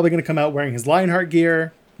 Jericho's probably going to come out wearing his Lionheart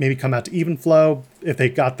gear, maybe come out to Even Flow if they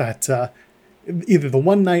got that, either the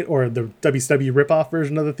One Night or the WCW ripoff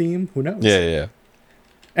version of the theme. Who knows? Yeah.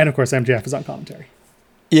 And of course, MJF is on commentary.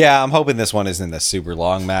 Yeah, I'm hoping this one isn't a super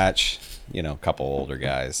long match. You know, a couple older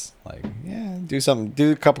guys. Like, yeah,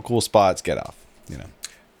 do a couple cool spots, get off, you know.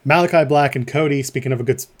 Malachi Black and Cody, speaking of a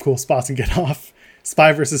good cool spots and get off.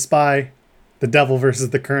 Spy versus Spy. The Devil versus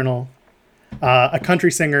the Colonel. A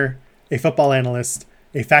country singer, a football analyst,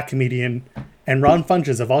 a fat comedian, and Ron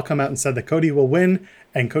Funches have all come out and said that Cody will win,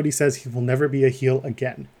 and Cody says he will never be a heel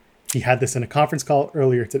again. He had this in a conference call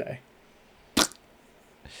earlier today. The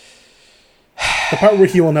part where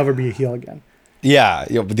he will never be a heel again. Yeah,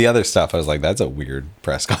 but the other stuff, I was like, that's a weird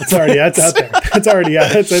press conference. That's out there. That's already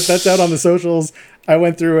out. That's out on the socials. I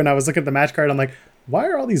went through and I was looking at the match card. I'm like, why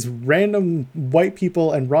are all these random white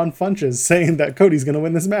people and Ron Funches saying that Cody's going to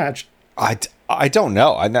win this match? I don't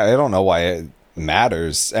know. I don't know why it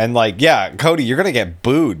matters. And like, yeah, Cody, you're going to get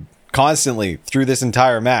booed constantly through this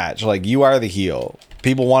entire match. Like, you are the heel.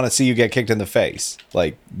 People want to see you get kicked in the face.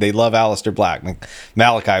 Like, they love Aleister Black,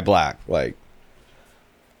 Malachi Black. Like,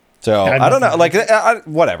 so I don't know. Like,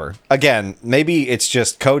 whatever. Again, maybe it's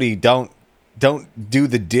just Cody. Don't do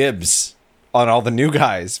the dibs on all the new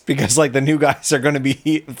guys, because like the new guys are going to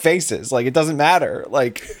be faces. Like, it doesn't matter.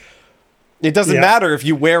 Like, it doesn't matter if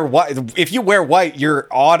you wear white. If you wear white, you're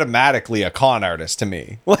automatically a con artist to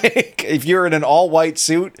me. Like, if you're in an all white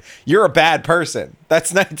suit, you're a bad person.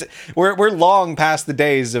 That's not. We're long past the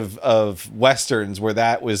days of westerns where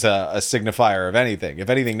that was a signifier of anything. If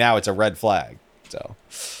anything, now it's a red flag. So.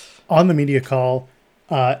 On the media call,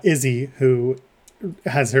 Izzy, who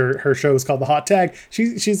has her show is called The Hot Tag.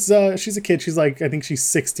 She's a kid. She's like, I think she's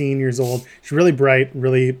 16 years old. She's really bright,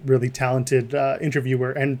 really, really talented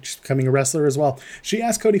interviewer, and she's becoming a wrestler as well. She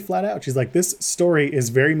asked Cody flat out. She's like, this story is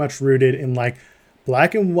very much rooted in like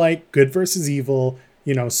black and white, good versus evil.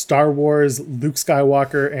 You know, Star Wars, Luke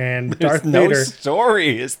Skywalker, and Darth Vader. No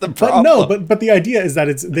story is the problem. But the idea is that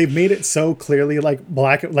they've made it so clearly like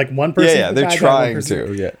black, like one person. Yeah, they're trying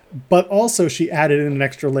to. Yeah. But also, she added in an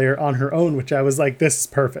extra layer on her own, which I was like, this is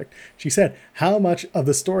perfect. She said, how much of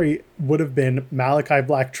the story would have been Malachi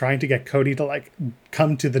Black trying to get Cody to like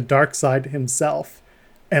come to the dark side himself,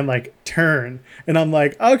 and like turn. And I'm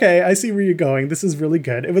like, okay, I see where you're going. This is really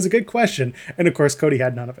good. It was a good question. And of course, Cody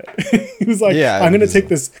had none of it. He was like, Yeah, I'm going to it take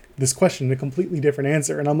this question in a completely different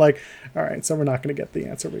answer. And I'm like, all right, so we're not going to get the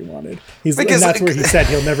answer we wanted. And that's where he said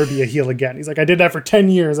he'll never be a heel again. He's like, I did that for 10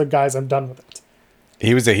 years. And guys, I'm done with it.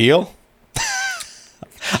 He was a heel?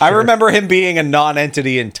 I remember him being a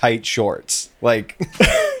non-entity in tight shorts. Like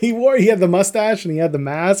he had the mustache and he had the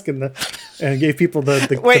mask and gave people the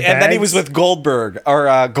wait, the and then he bags. was with Goldberg or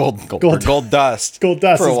Gold Dust. Gold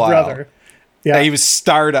Dust, for a his while. brother. Yeah, He was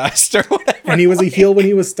Stardust or whatever. and he was a heel when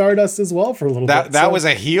he was Stardust as well for a little bit. That was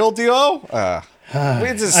a heel duo?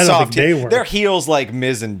 It's just I don't soft think they heel. were. They're heels like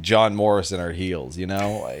Miz and John Morrison are heels, you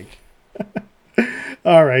know? Like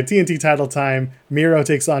All right, TNT title time. Miro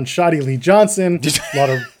takes on Shotty Lee Johnson. It's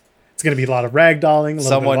going to be a lot of ragdolling, a little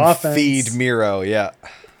someone bit of offense. feed Miro, yeah.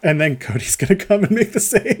 And then Cody's going to come and make the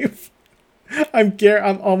save. I'm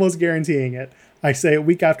almost guaranteeing it. I say it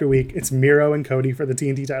week after week. It's Miro and Cody for the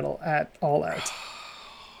TNT title at All Out.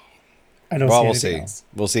 I don't Well, see we'll anything see. else.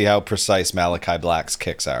 We'll see how precise Malachi Black's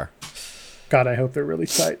kicks are. God, I hope they're really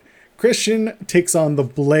tight. Christian takes on the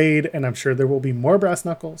Blade, and I'm sure there will be more brass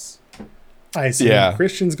knuckles. I assume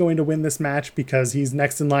Christian's going to win this match because he's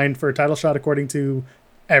next in line for a title shot, according to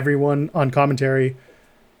everyone on commentary.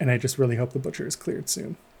 And I just really hope the Butcher is cleared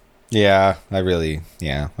soon. Yeah, I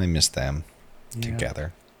miss them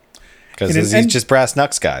together. Because And he's just brass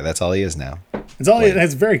knucks guy. That's all he is now.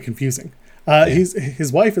 It's very confusing.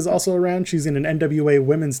 His wife is also around. She's in an NWA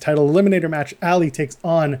Women's Title Eliminator match.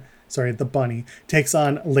 The Bunny takes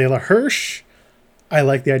on Layla Hirsch. I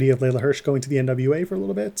like the idea of Layla Hirsch going to the NWA for a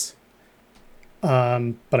little bit.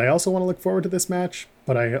 But I also want to look forward to this match.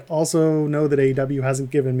 But I also know that AEW hasn't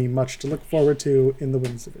given me much to look forward to in the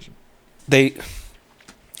women's division.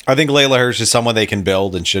 I think Layla Hirsch is someone they can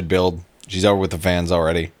build and should build. She's over with the fans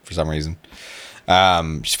already for some reason.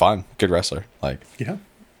 She's fun, good wrestler. Yeah.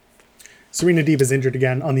 Serena Deeb is injured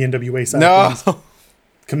again on the NWA side. No.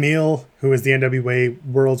 Camille, who is the NWA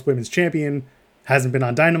World's Women's Champion, hasn't been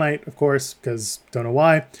on Dynamite, of course, because don't know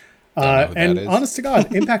why. And honest to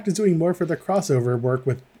God, Impact is doing more for their crossover work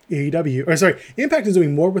with AEW. Impact is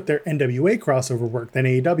doing more with their NWA crossover work than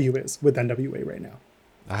AEW is with NWA right now.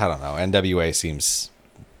 I don't know. NWA seems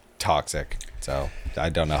toxic, so I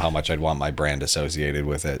don't know how much I'd want my brand associated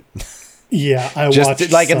with it. Yeah, and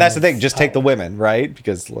that's the thing. Just take the women, right?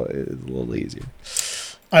 Because it's a little easier.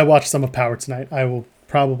 I watched some of Power tonight. I will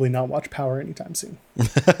probably not watch Power anytime soon.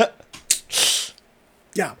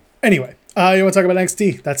 Yeah. Anyway, you want to talk about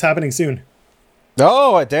NXT? That's happening soon.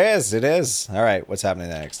 Oh, it is. It is. All right. What's happening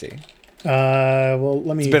in NXT?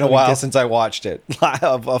 It's been a while since I watched it.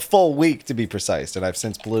 A full week, to be precise, and I've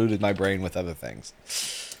since polluted my brain with other things.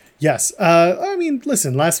 Yes.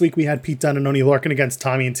 Listen, last week we had Pete Dunne and Oney Lorcan against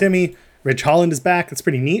Tommy and Timmy. Ridge Holland is back. That's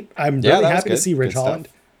pretty neat. I'm really happy to see Ridge Holland.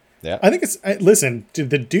 Yeah. I think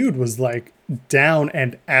the dude was like down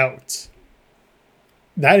and out.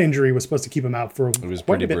 That injury was supposed to keep him out for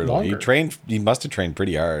quite a bit brutal. Longer. He must have trained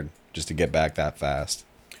pretty hard just to get back that fast.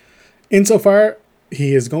 Insofar,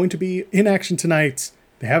 he is going to be in action tonight.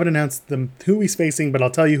 They haven't announced who he's facing, but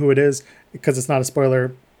I'll tell you who it is because it's not a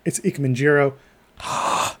spoiler. It's Ike Manjiro.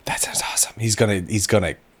 That sounds awesome. He's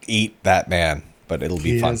gonna eat that man, but it'll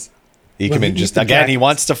be fun. He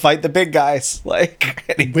wants to fight the big guys.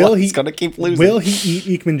 He's gonna keep losing. Will he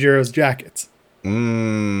eat Ike Manjiro's jacket?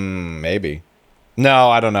 Maybe.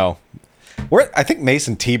 No, I don't know. I think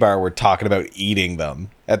Mason T-Bar were talking about eating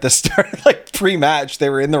them at the start, like pre-match. They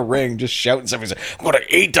were in the ring just shouting something. I'm gonna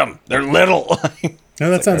eat them. They're little.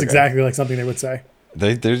 No, that sounds exactly like something they would say.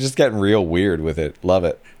 They're just getting real weird with it. Love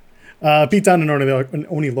it. Pete Dunne and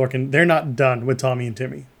Oney Lorcan, they're not done with Tommy and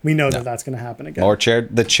Timmy. We know that's going to happen again. More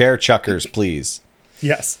the chair chuckers, please.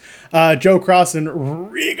 Yes. Joe Cross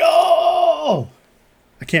and Regal.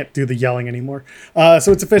 I can't do the yelling anymore.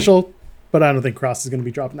 So it's official, but I don't think Cross is going to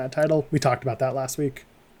be dropping that title. We talked about that last week.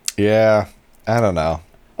 Yeah, I don't know.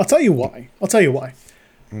 I'll tell you why.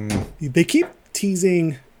 They keep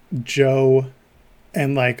teasing Joe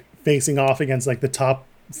and facing off against the top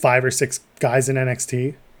 5 or 6 guys in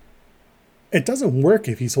NXT. It doesn't work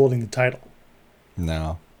if he's holding the title.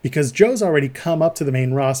 No. Because Joe's already come up to the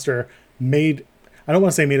main roster, I don't want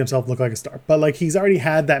to say made himself look like a star, but he's already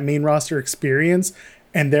had that main roster experience,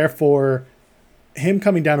 and therefore him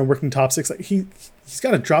coming down and working top 6, he's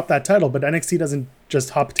got to drop that title, but NXT doesn't just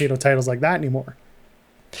hot potato titles like that anymore.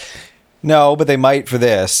 No, but they might for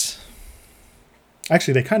this.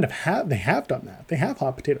 Actually, they have done that. They have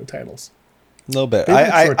hot potato titles. A little bit.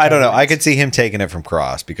 I don't know. I could see him taking it from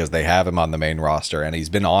Cross because they have him on the main roster and he's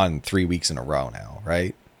been on 3 weeks in a row now,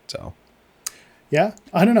 right? So, Yeah,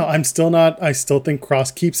 I don't know. I'm still not. I still think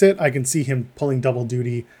Cross keeps it. I can see him pulling double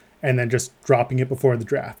duty and then just dropping it before the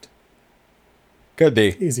draft. Could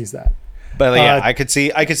be. Easy as that. But yeah, I could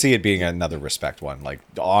see it being another respect one, like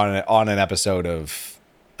on an episode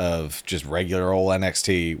of just regular old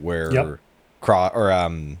NXT where Yep.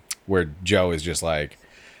 where Joe is just like,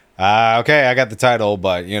 okay, I got the title,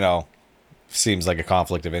 but seems like a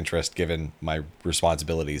conflict of interest given my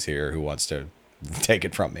responsibilities here. Who wants to take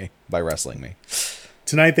it from me by wrestling me?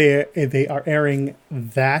 Tonight they are airing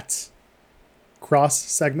that Cross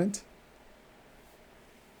segment,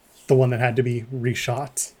 the one that had to be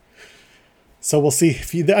reshot. So we'll see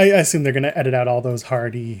if I assume they're going to edit out all those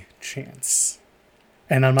Hardy chants.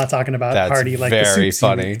 And I'm not talking about That's Hardy like very the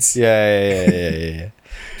funny. Roots. Yeah.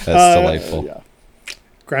 That's delightful. Yeah.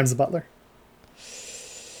 Grimes the Butler.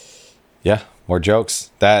 Yeah, more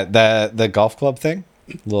jokes. That the golf club thing,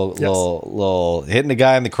 little hitting the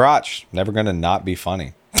guy in the crotch. Never gonna not be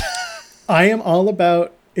funny. I am all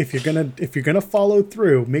about if you're gonna follow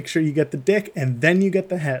through, make sure you get the dick and then you get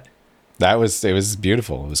the head. It was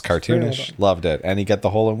beautiful. It was cartoonish. Loved it, and he got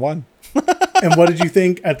the hole in one. And what did you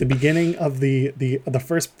think at the beginning of the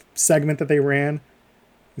first segment that they ran?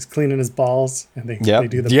 He's cleaning his balls, and they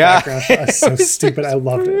do the background shot. It's so stupid. I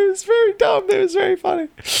loved it. It was very dumb. It was very funny.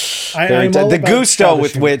 The gusto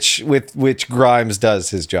with which Grimes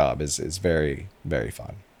does his job is very, very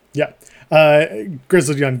fun. Yeah.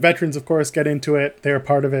 Grizzled Young Veterans, of course, get into it. They're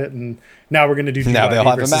part of it, and now we're going to do now they'll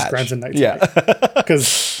have a match. Grimes and Knight. Yeah,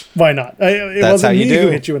 because why not? It That's wasn't how you me do. who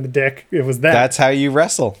hit you in the dick. It was them. That's how you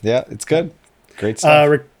wrestle. Yeah, it's good. Great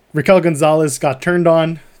stuff. Raquel Gonzalez got turned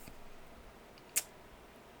on.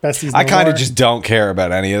 Besties. I kind more. of just don't care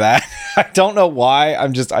about any of that. I don't know why. I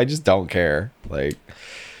just don't care. Like,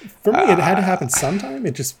 for me, it had to happen sometime.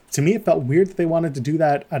 To me, it felt weird that they wanted to do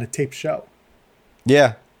that at a taped show.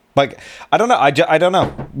 yeah, like I don't know. I don't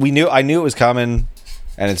know. I knew it was coming,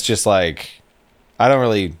 and it's just like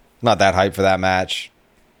not that hyped for that match.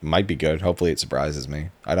 Might be good. Hopefully, it surprises me.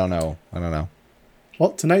 I don't know.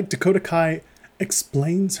 Well, tonight Dakota Kai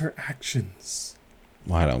explains her actions.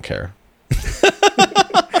 Well, I don't care.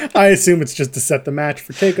 I assume it's just to set the match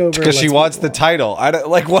for Takeover. Because she wants the title. I don't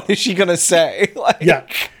like. What is she gonna say? Like, Yeah.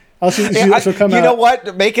 She'll come out. You know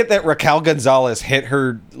what? Make it that Raquel Gonzalez hit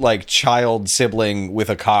her like child sibling with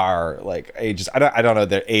a car. Like ages. I don't know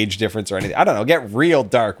their age difference or anything. I don't know. Get real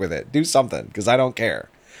dark with it. Do something because I don't care.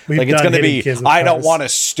 We've like it's done gonna hitting be. kids with I don't cars. want to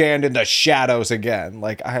stand in the shadows again.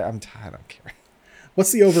 Like I don't care.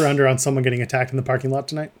 What's the over/under on someone getting attacked in the parking lot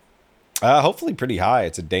tonight? Hopefully pretty high.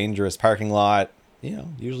 It's a dangerous parking lot.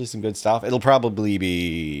 Usually some good stuff. It'll probably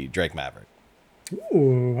be Drake Maverick.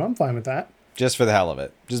 Ooh, I'm fine with that. Just for the hell of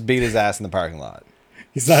it. Just beat his ass in the parking lot.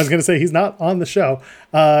 I was going to say he's not on the show.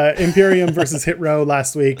 Imperium versus Hit Row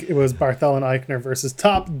last week. It was Barthel and Eichner versus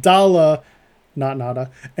Top Dollar, not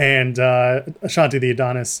Nada, and Ashanti the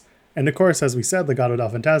Adonis. And of course, as we said, Legado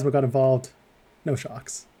del Fantasma got involved. No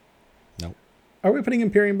shocks. Nope. Are we putting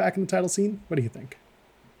Imperium back in the title scene? What do you think?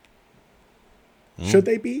 Should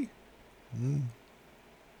they be?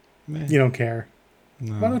 You don't care.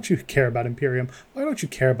 No. Why don't you care about Imperium? Why don't you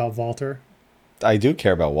care about Walter? I do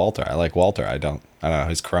care about Walter. I like Walter. I don't know.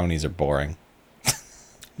 His cronies are boring.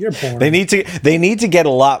 You're boring. They need to get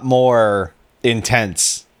a lot more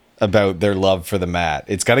intense about their love for the mat.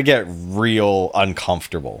 It's got to get real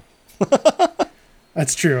uncomfortable.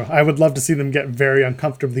 That's true. I would love to see them get very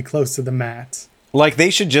uncomfortably close to the mat. Like they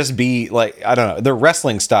should just be like, I don't know. Their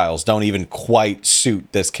wrestling styles don't even quite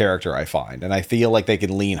suit this character, I find. And I feel like they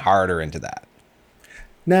can lean harder into that.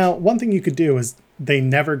 Now, one thing you could do is they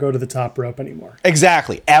never go to the top rope anymore.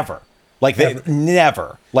 Exactly. Ever. Like they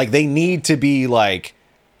never. Like they need to be like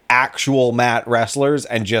actual mat wrestlers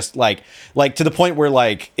and just like to the point where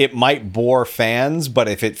like it might bore fans, but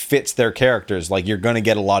if it fits their characters, like you're going to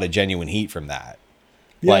get a lot of genuine heat from that.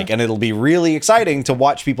 Yeah. Like, and it'll be really exciting to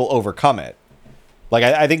watch people overcome it. Like,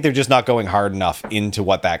 I think they're just not going hard enough into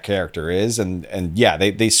what that character is. And yeah,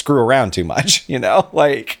 they screw around too much,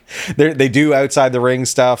 like they do outside the ring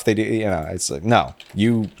stuff. They do, it's like, no,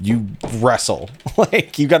 you wrestle.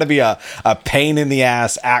 Like you got to be a pain in the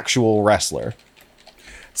ass actual wrestler.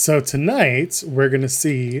 So tonight we're going to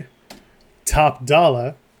see Top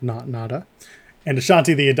Dollar, not Nada, and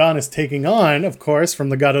Ashanti the Adonis taking on, of course, from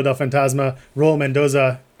Legado del Fantasma, Raul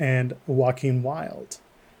Mendoza and Joaquin Wilde.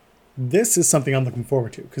 This is something I'm looking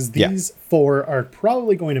forward to because these four are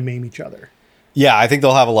probably going to maim each other. Yeah, I think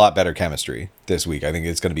they'll have a lot better chemistry this week. I think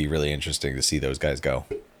it's going to be really interesting to see those guys go.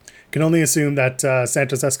 Can only assume that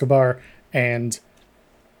Santos Escobar and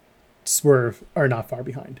Swerve are not far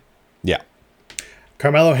behind. Yeah.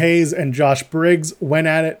 Carmelo Hayes and Josh Briggs went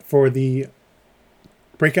at it for the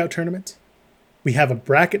breakout tournament. We have a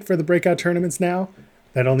bracket for the breakout tournaments now.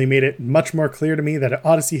 That only made it much more clear to me that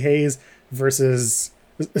Odyssey Hayes versus...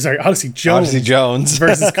 Sorry, Odyssey Jones. Odyssey Jones.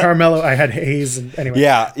 versus Carmelo. I had Hayes. And anyway.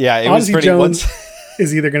 Yeah, it was Odyssey pretty... Jones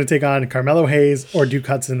is either going to take on Carmelo Hayes or Duke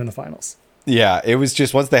Hudson in the finals. Yeah, it was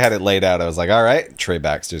just once they had it laid out, I was like, all right, Trey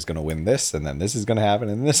Baxter's going to win this, and then this is going to happen,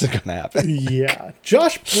 and this is going to happen. Yeah.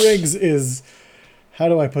 Josh Briggs is... How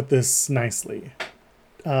do I put this nicely?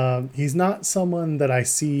 He's not someone that I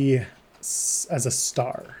see as a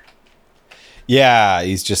star. Yeah,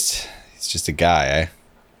 he's just a guy, eh?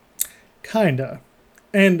 Kinda.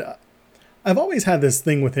 And I've always had this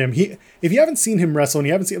thing with him. If you haven't seen him wrestle and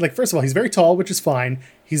you haven't seen, like, first of all, he's very tall, which is fine.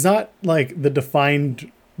 He's not like the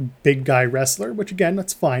defined big guy wrestler, which again,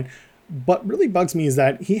 that's fine. What really bugs me is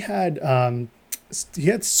that he had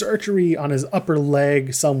surgery on his upper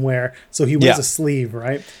leg somewhere, so he wears a sleeve,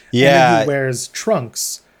 right? Yeah. And then he wears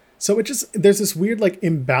trunks. So there's this weird like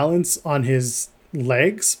imbalance on his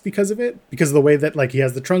legs because of the way that like he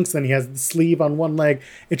has the trunks, then he has the sleeve on one leg.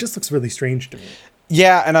 It just looks really strange to me.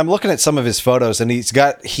 Yeah, and I'm looking at some of his photos, and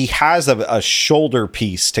he has a shoulder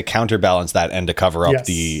piece to counterbalance that and to cover up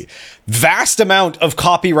the vast amount of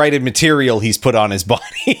copyrighted material he's put on his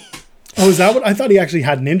body. Oh, is that what? I thought he actually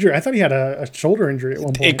had an injury. I thought he had a shoulder injury at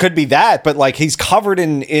one point. It could be that, but like he's covered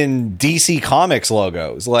in DC Comics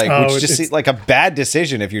logos, like which just seems like a bad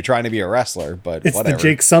decision if you're trying to be a wrestler. But it's whatever. The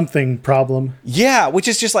Jake something problem. Yeah, which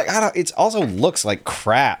is just like it also looks like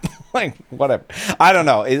crap. Like whatever. I don't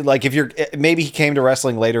know. Like if maybe he came to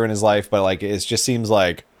wrestling later in his life, but like it just seems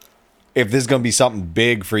like if this is gonna be something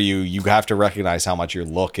big for you, you have to recognize how much your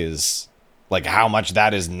look is. Like how much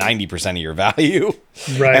that is 90% of your value.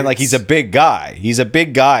 Right. And like he's a big guy. He's a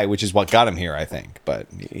big guy, which is what got him here, I think. But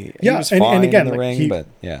he was fine and again, in the like ring, but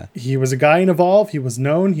yeah. He was a guy in Evolve. He was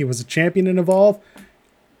known. He was a champion in Evolve.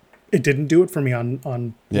 It didn't do it for me on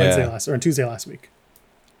Wednesday on Tuesday last week.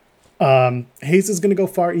 Hayes is going to go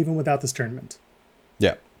far even without this tournament.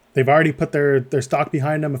 Yeah. They've already put their stock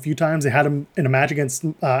behind him a few times. They had him in a match against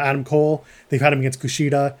Adam Cole. They've had him against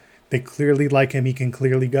Kushida. They clearly like him. He can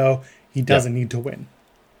clearly go. He doesn't need to win.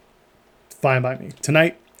 Fine by me.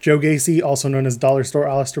 Tonight, Joe Gacy, also known as Dollar Store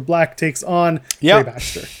Aleister Black, takes on Trey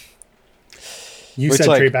Baxter. You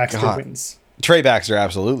said Trey Baxter wins. Trey Baxter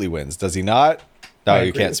absolutely wins. Does he not? No,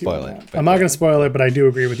 you can't spoil it. I'm not going to spoil it, but I do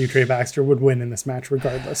agree with you. Trey Baxter would win in this match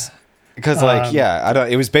regardless. Because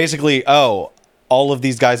it was basically, all of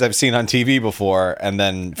these guys I've seen on TV before, and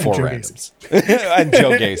then four randoms. And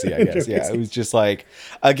Joe Gacy, I guess. It was just like,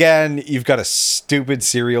 again, you've got a stupid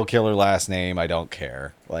serial killer last name. I don't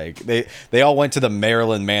care. Like they all went to the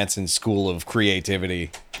Marilyn Manson School of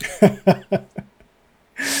Creativity.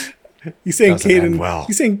 You saying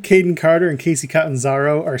Caden Carter and Casey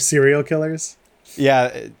Catanzaro are serial killers?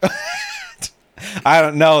 Yeah. I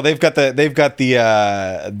don't know. They've got the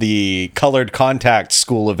colored contact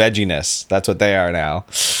school of edginess. That's what they are now.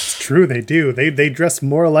 It's true. They do. They dress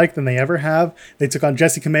more alike than they ever have. They took on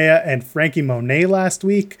Jessie Kamea and Frankie Monet last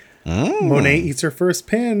week. Monet eats her first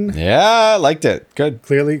pin. Yeah, I liked it. Good.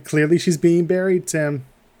 Clearly she's being buried, Tim.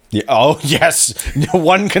 Yeah. Oh, yes.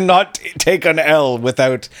 One cannot take an L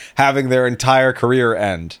without having their entire career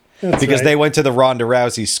end. Because they went to the Ronda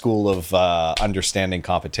Rousey school of understanding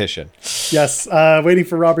competition. Yes, waiting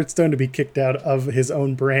for Robert Stone to be kicked out of his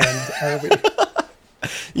own brand, are we?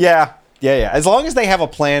 Yeah. As long as they have a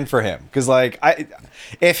plan for him. Because, like,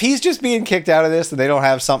 if he's just being kicked out of this and they don't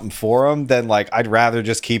have something for him, then, like, I'd rather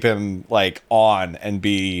just keep him, like, on and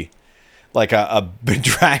be, like, a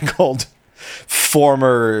bedraggled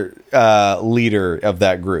former leader of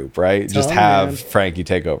that group, right? Just have Frankie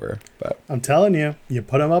take over. But I'm telling you, you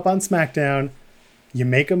put him up on SmackDown, you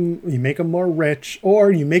make him more rich,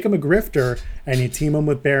 or you make him a grifter and you team him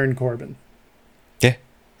with Baron Corbin. Yeah,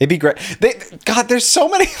 it'd be great. There's so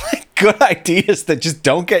many like good ideas that just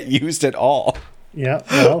don't get used at all. Yeah,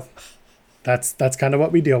 well, that's kind of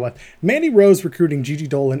what we deal with. Mandy Rose recruiting Gigi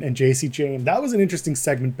Dolan and JC Jane. That was an interesting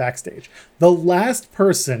segment backstage. The last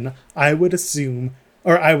person I would assume,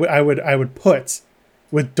 or I would put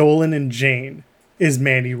with Dolan and Jane is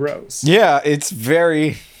Mandy Rose. Yeah, it's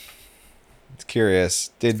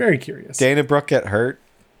curious. Very curious. Dana Brooke get hurt?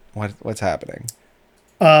 What's happening?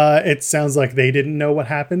 It sounds like they didn't know what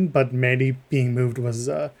happened, but Mandy being moved was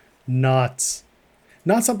not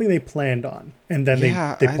something they planned on, and then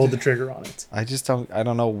they pulled the trigger on it. I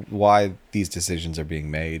don't know why these decisions are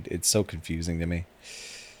being made. It's so confusing to me.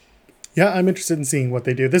 Yeah, I'm interested in seeing what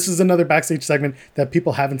they do. This is another backstage segment that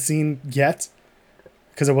people haven't seen yet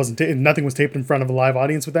because it wasn't nothing was taped in front of a live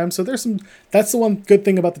audience with them. So that's the one good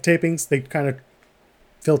thing about the tapings. They kind of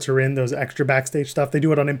filter in those extra backstage stuff. They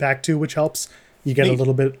do it on Impact too, which helps. You get a Neat.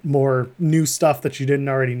 little bit more new stuff that you didn't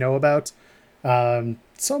already know about.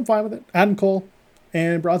 So I'm fine with it. Adam Cole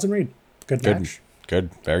and Bronson Reed. Good match. Good.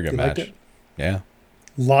 Very good You liked match. it? Yeah.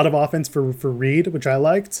 A lot of offense for Reed, which I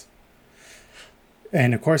liked.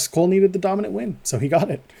 And of course, Cole needed the dominant win, so he got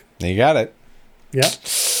it. You got it. Yeah.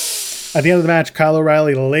 At the end of the match, Kyle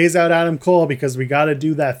O'Reilly lays out Adam Cole because we got to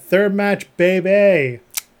do that third match, baby.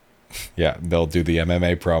 Yeah. They'll do the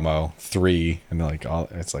MMA promo 3 and they're like, oh,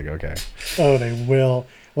 it's like, okay. Oh, they will.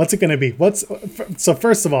 What's it going to be? So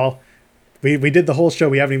first of all, we did the whole show.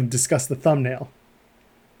 We haven't even discussed the thumbnail.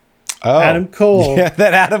 Oh. Adam Cole Yeah,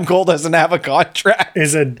 that Adam Cole doesn't have a contract.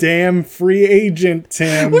 is a damn free agent,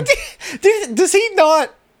 Tim. Does he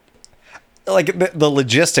not? Like the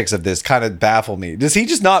logistics of this kind of baffle me. Does he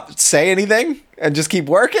just not say anything and just keep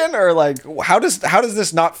working, or like how does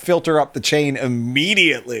this not filter up the chain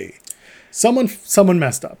immediately? Someone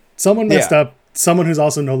messed up. Someone messed up. Someone who's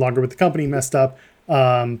also no longer with the company messed up.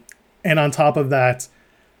 And on top of that,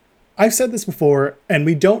 I've said this before, and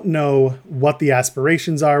we don't know what the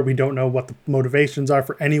aspirations are. We don't know what the motivations are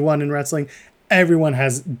for anyone in wrestling. Everyone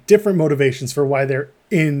has different motivations for why they're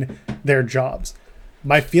in their jobs.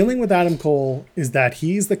 My feeling with Adam Cole is that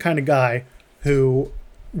he's the kind of guy who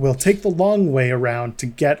will take the long way around to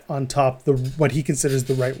get on top what he considers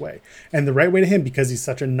the right way. And the right way to him, because he's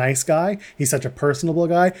such a nice guy, he's such a personable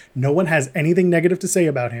guy, no one has anything negative to say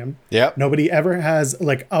about him. Yep. Nobody ever has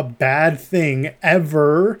like a bad thing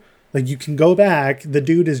ever. Like you can go back, the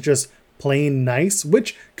dude is just plain nice,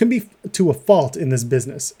 which can be to a fault in this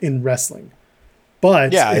business, in wrestling.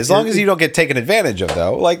 But Yeah, as long as you don't get taken advantage of,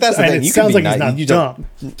 though. Like that's the and thing. it You can sounds be like he's nice. not You dumb.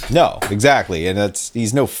 No, exactly, and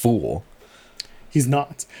he's no fool. He's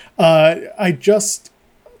not. I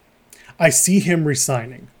see him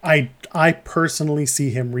resigning. I personally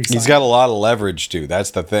see him resigning. He's got a lot of leverage too.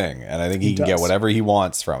 That's the thing, and I think he can get does. whatever he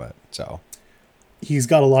wants from it. So He's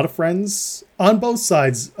got a lot of friends on both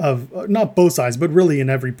sides of, not both sides, but really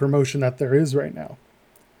in every promotion that there is right now.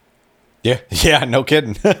 yeah, no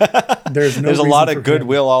kidding. There's no There's a reason lot for of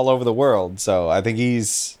goodwill all over the world, so I think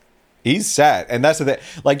he's set, and that's the thing.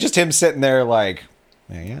 Like just him sitting there, like,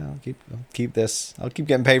 yeah, I'll keep this. I'll keep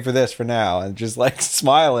getting paid for this for now, and just like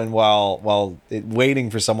smiling while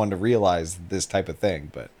waiting for someone to realize this type of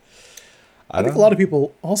thing. But I think a lot of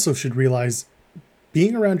people also should realize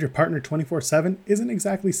being around your partner 24/7 isn't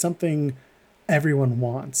exactly something everyone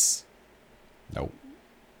wants. Nope.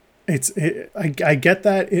 I get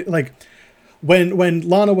that. Like when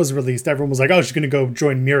Lana was released, everyone was like, "Oh, she's gonna go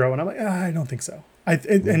join Miro," and I'm like, I don't think so.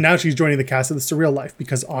 And now she's joining the cast of The Surreal Life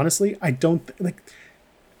because honestly, I don't like.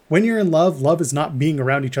 When you're in love is not being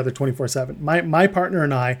around each other 24/7. My partner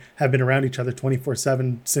and I have been around each other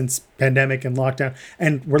 24/7 since pandemic and lockdown,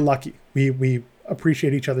 and we're lucky. We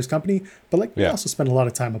appreciate each other's company, but like we also spend a lot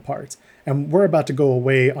of time apart. And we're about to go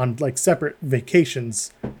away on like separate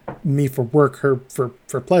vacations, me for work, her for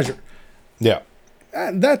pleasure. Yeah.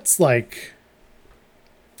 And that's like,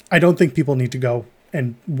 I don't think people need to go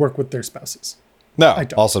and work with their spouses. No. I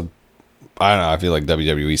don't. Also, I don't know. I feel like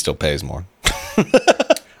WWE still pays more.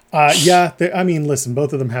 Yeah, I mean, listen,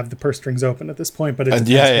 both of them have the purse strings open at this point, but it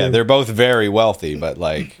Yeah, they're both very wealthy, but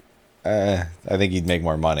like, I think he'd make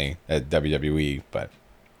more money at WWE. But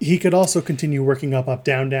he could also continue working up,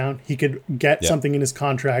 down, down. He could get something in his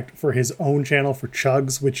contract for his own channel for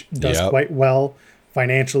Chugs, which does quite well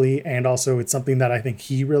financially, and also it's something that I think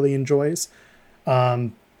he really enjoys.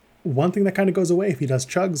 One thing that kind of goes away if he does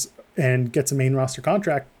Chugs and gets a main roster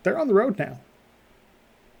contract, they're on the road now.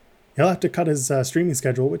 He'll have to cut his streaming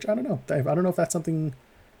schedule, which I don't know. I don't know if that's something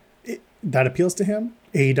that appeals to him.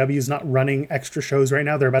 AEW is not running extra shows right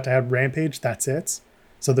now. They're about to have Rampage. That's it.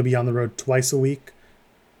 So they'll be on the road twice a week.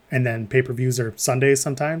 And then pay-per-views are Sundays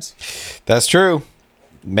sometimes. that's true.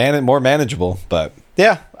 More manageable, but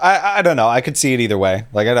yeah, I don't know. I could see it either way.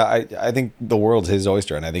 Like I think the world's his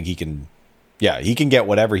oyster, and I think he can get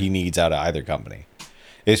whatever he needs out of either company.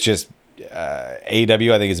 It's just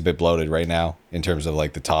AEW, I think, is a bit bloated right now in terms of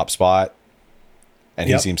like the top spot, and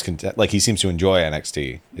he seems content. Like he seems to enjoy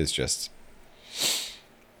NXT. It's just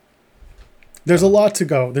there's a lot to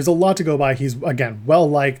go. There's a lot to go by. He's again well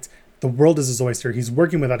liked. The world is his oyster. He's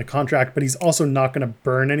working without a contract, but he's also not going to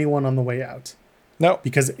burn anyone on the way out. no.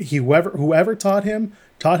 Because whoever taught him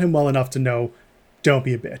well enough to know, don't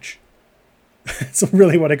be a bitch. That's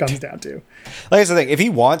really what it comes down to. Like that's the thing. If he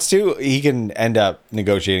wants to, he can end up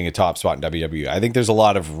negotiating a top spot in WWE. I think there's a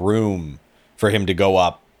lot of room for him to go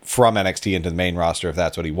up from NXT into the main roster if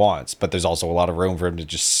that's what he wants. But there's also a lot of room for him to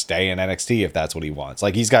just stay in NXT if that's what he wants.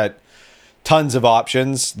 Like he's got tons of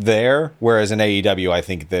options there, whereas in AEW, I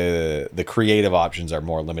think the creative options are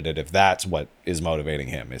more limited. If that's what is motivating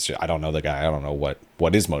him, it's just, I don't know the guy. I don't know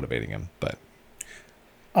what is motivating him. But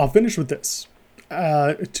I'll finish with this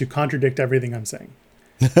to contradict everything I'm saying.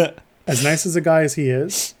 As nice as a guy as he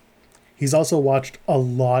is, he's also watched a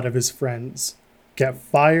lot of his friends get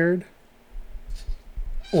fired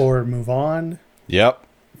or move on, yep,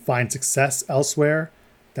 find success elsewhere.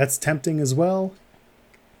 That's tempting as well.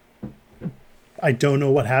 I don't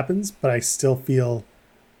know what happens, but I still feel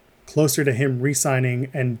closer to him re-signing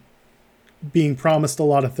and being promised a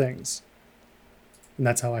lot of things. And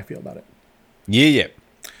that's how I feel about it. yeah.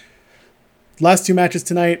 Last two matches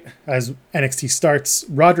tonight, as NXT starts,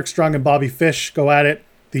 Roderick Strong and Bobby Fish go at it.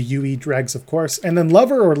 The UE dregs, of course. And then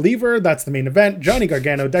Lover or Lever, that's the main event. Johnny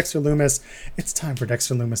Gargano, Dexter Lumis. It's time for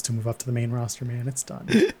Dexter Lumis to move up to the main roster, man. It's done.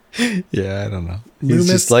 Yeah, I don't know. Loomis-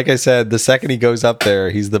 He's just, like I said, the second he goes up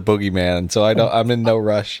there, he's the boogeyman. So I'm in no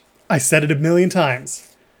rush. I said it a million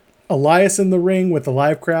times. Elias in the ring with the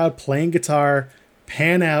live crowd playing guitar.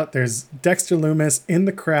 Pan out. There's Dexter Lumis in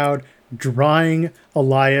the crowd drawing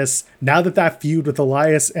Elias. Now that feud with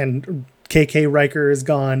Elias and KK Riker is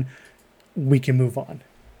gone, we can move on.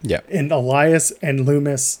 Yeah. And Elias and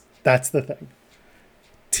Lumis, that's the thing.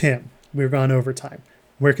 Tim, we're gone overtime.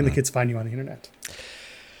 Where can the kids find you on the internet?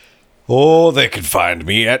 Oh, they can find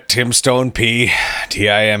me at Timstone P,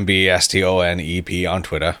 TIMBSTONEP on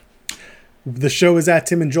Twitter. The show is at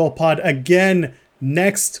Tim and Joel Pod again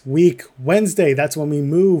next week, Wednesday. That's when we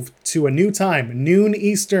move to a new time, noon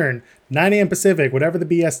Eastern, 9 a.m. Pacific, whatever the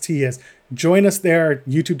BST is. Join us there,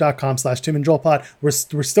 youtube.com/Tim and Joel Pod. We're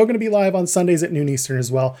still going to be live on Sundays at noon Eastern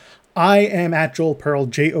as well. I am at Joel Pearl,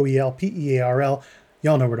 JoelPearl.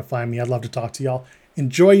 Y'all know where to find me. I'd love to talk to y'all.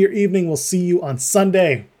 Enjoy your evening. We'll see you on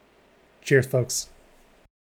Sunday. Cheers, folks.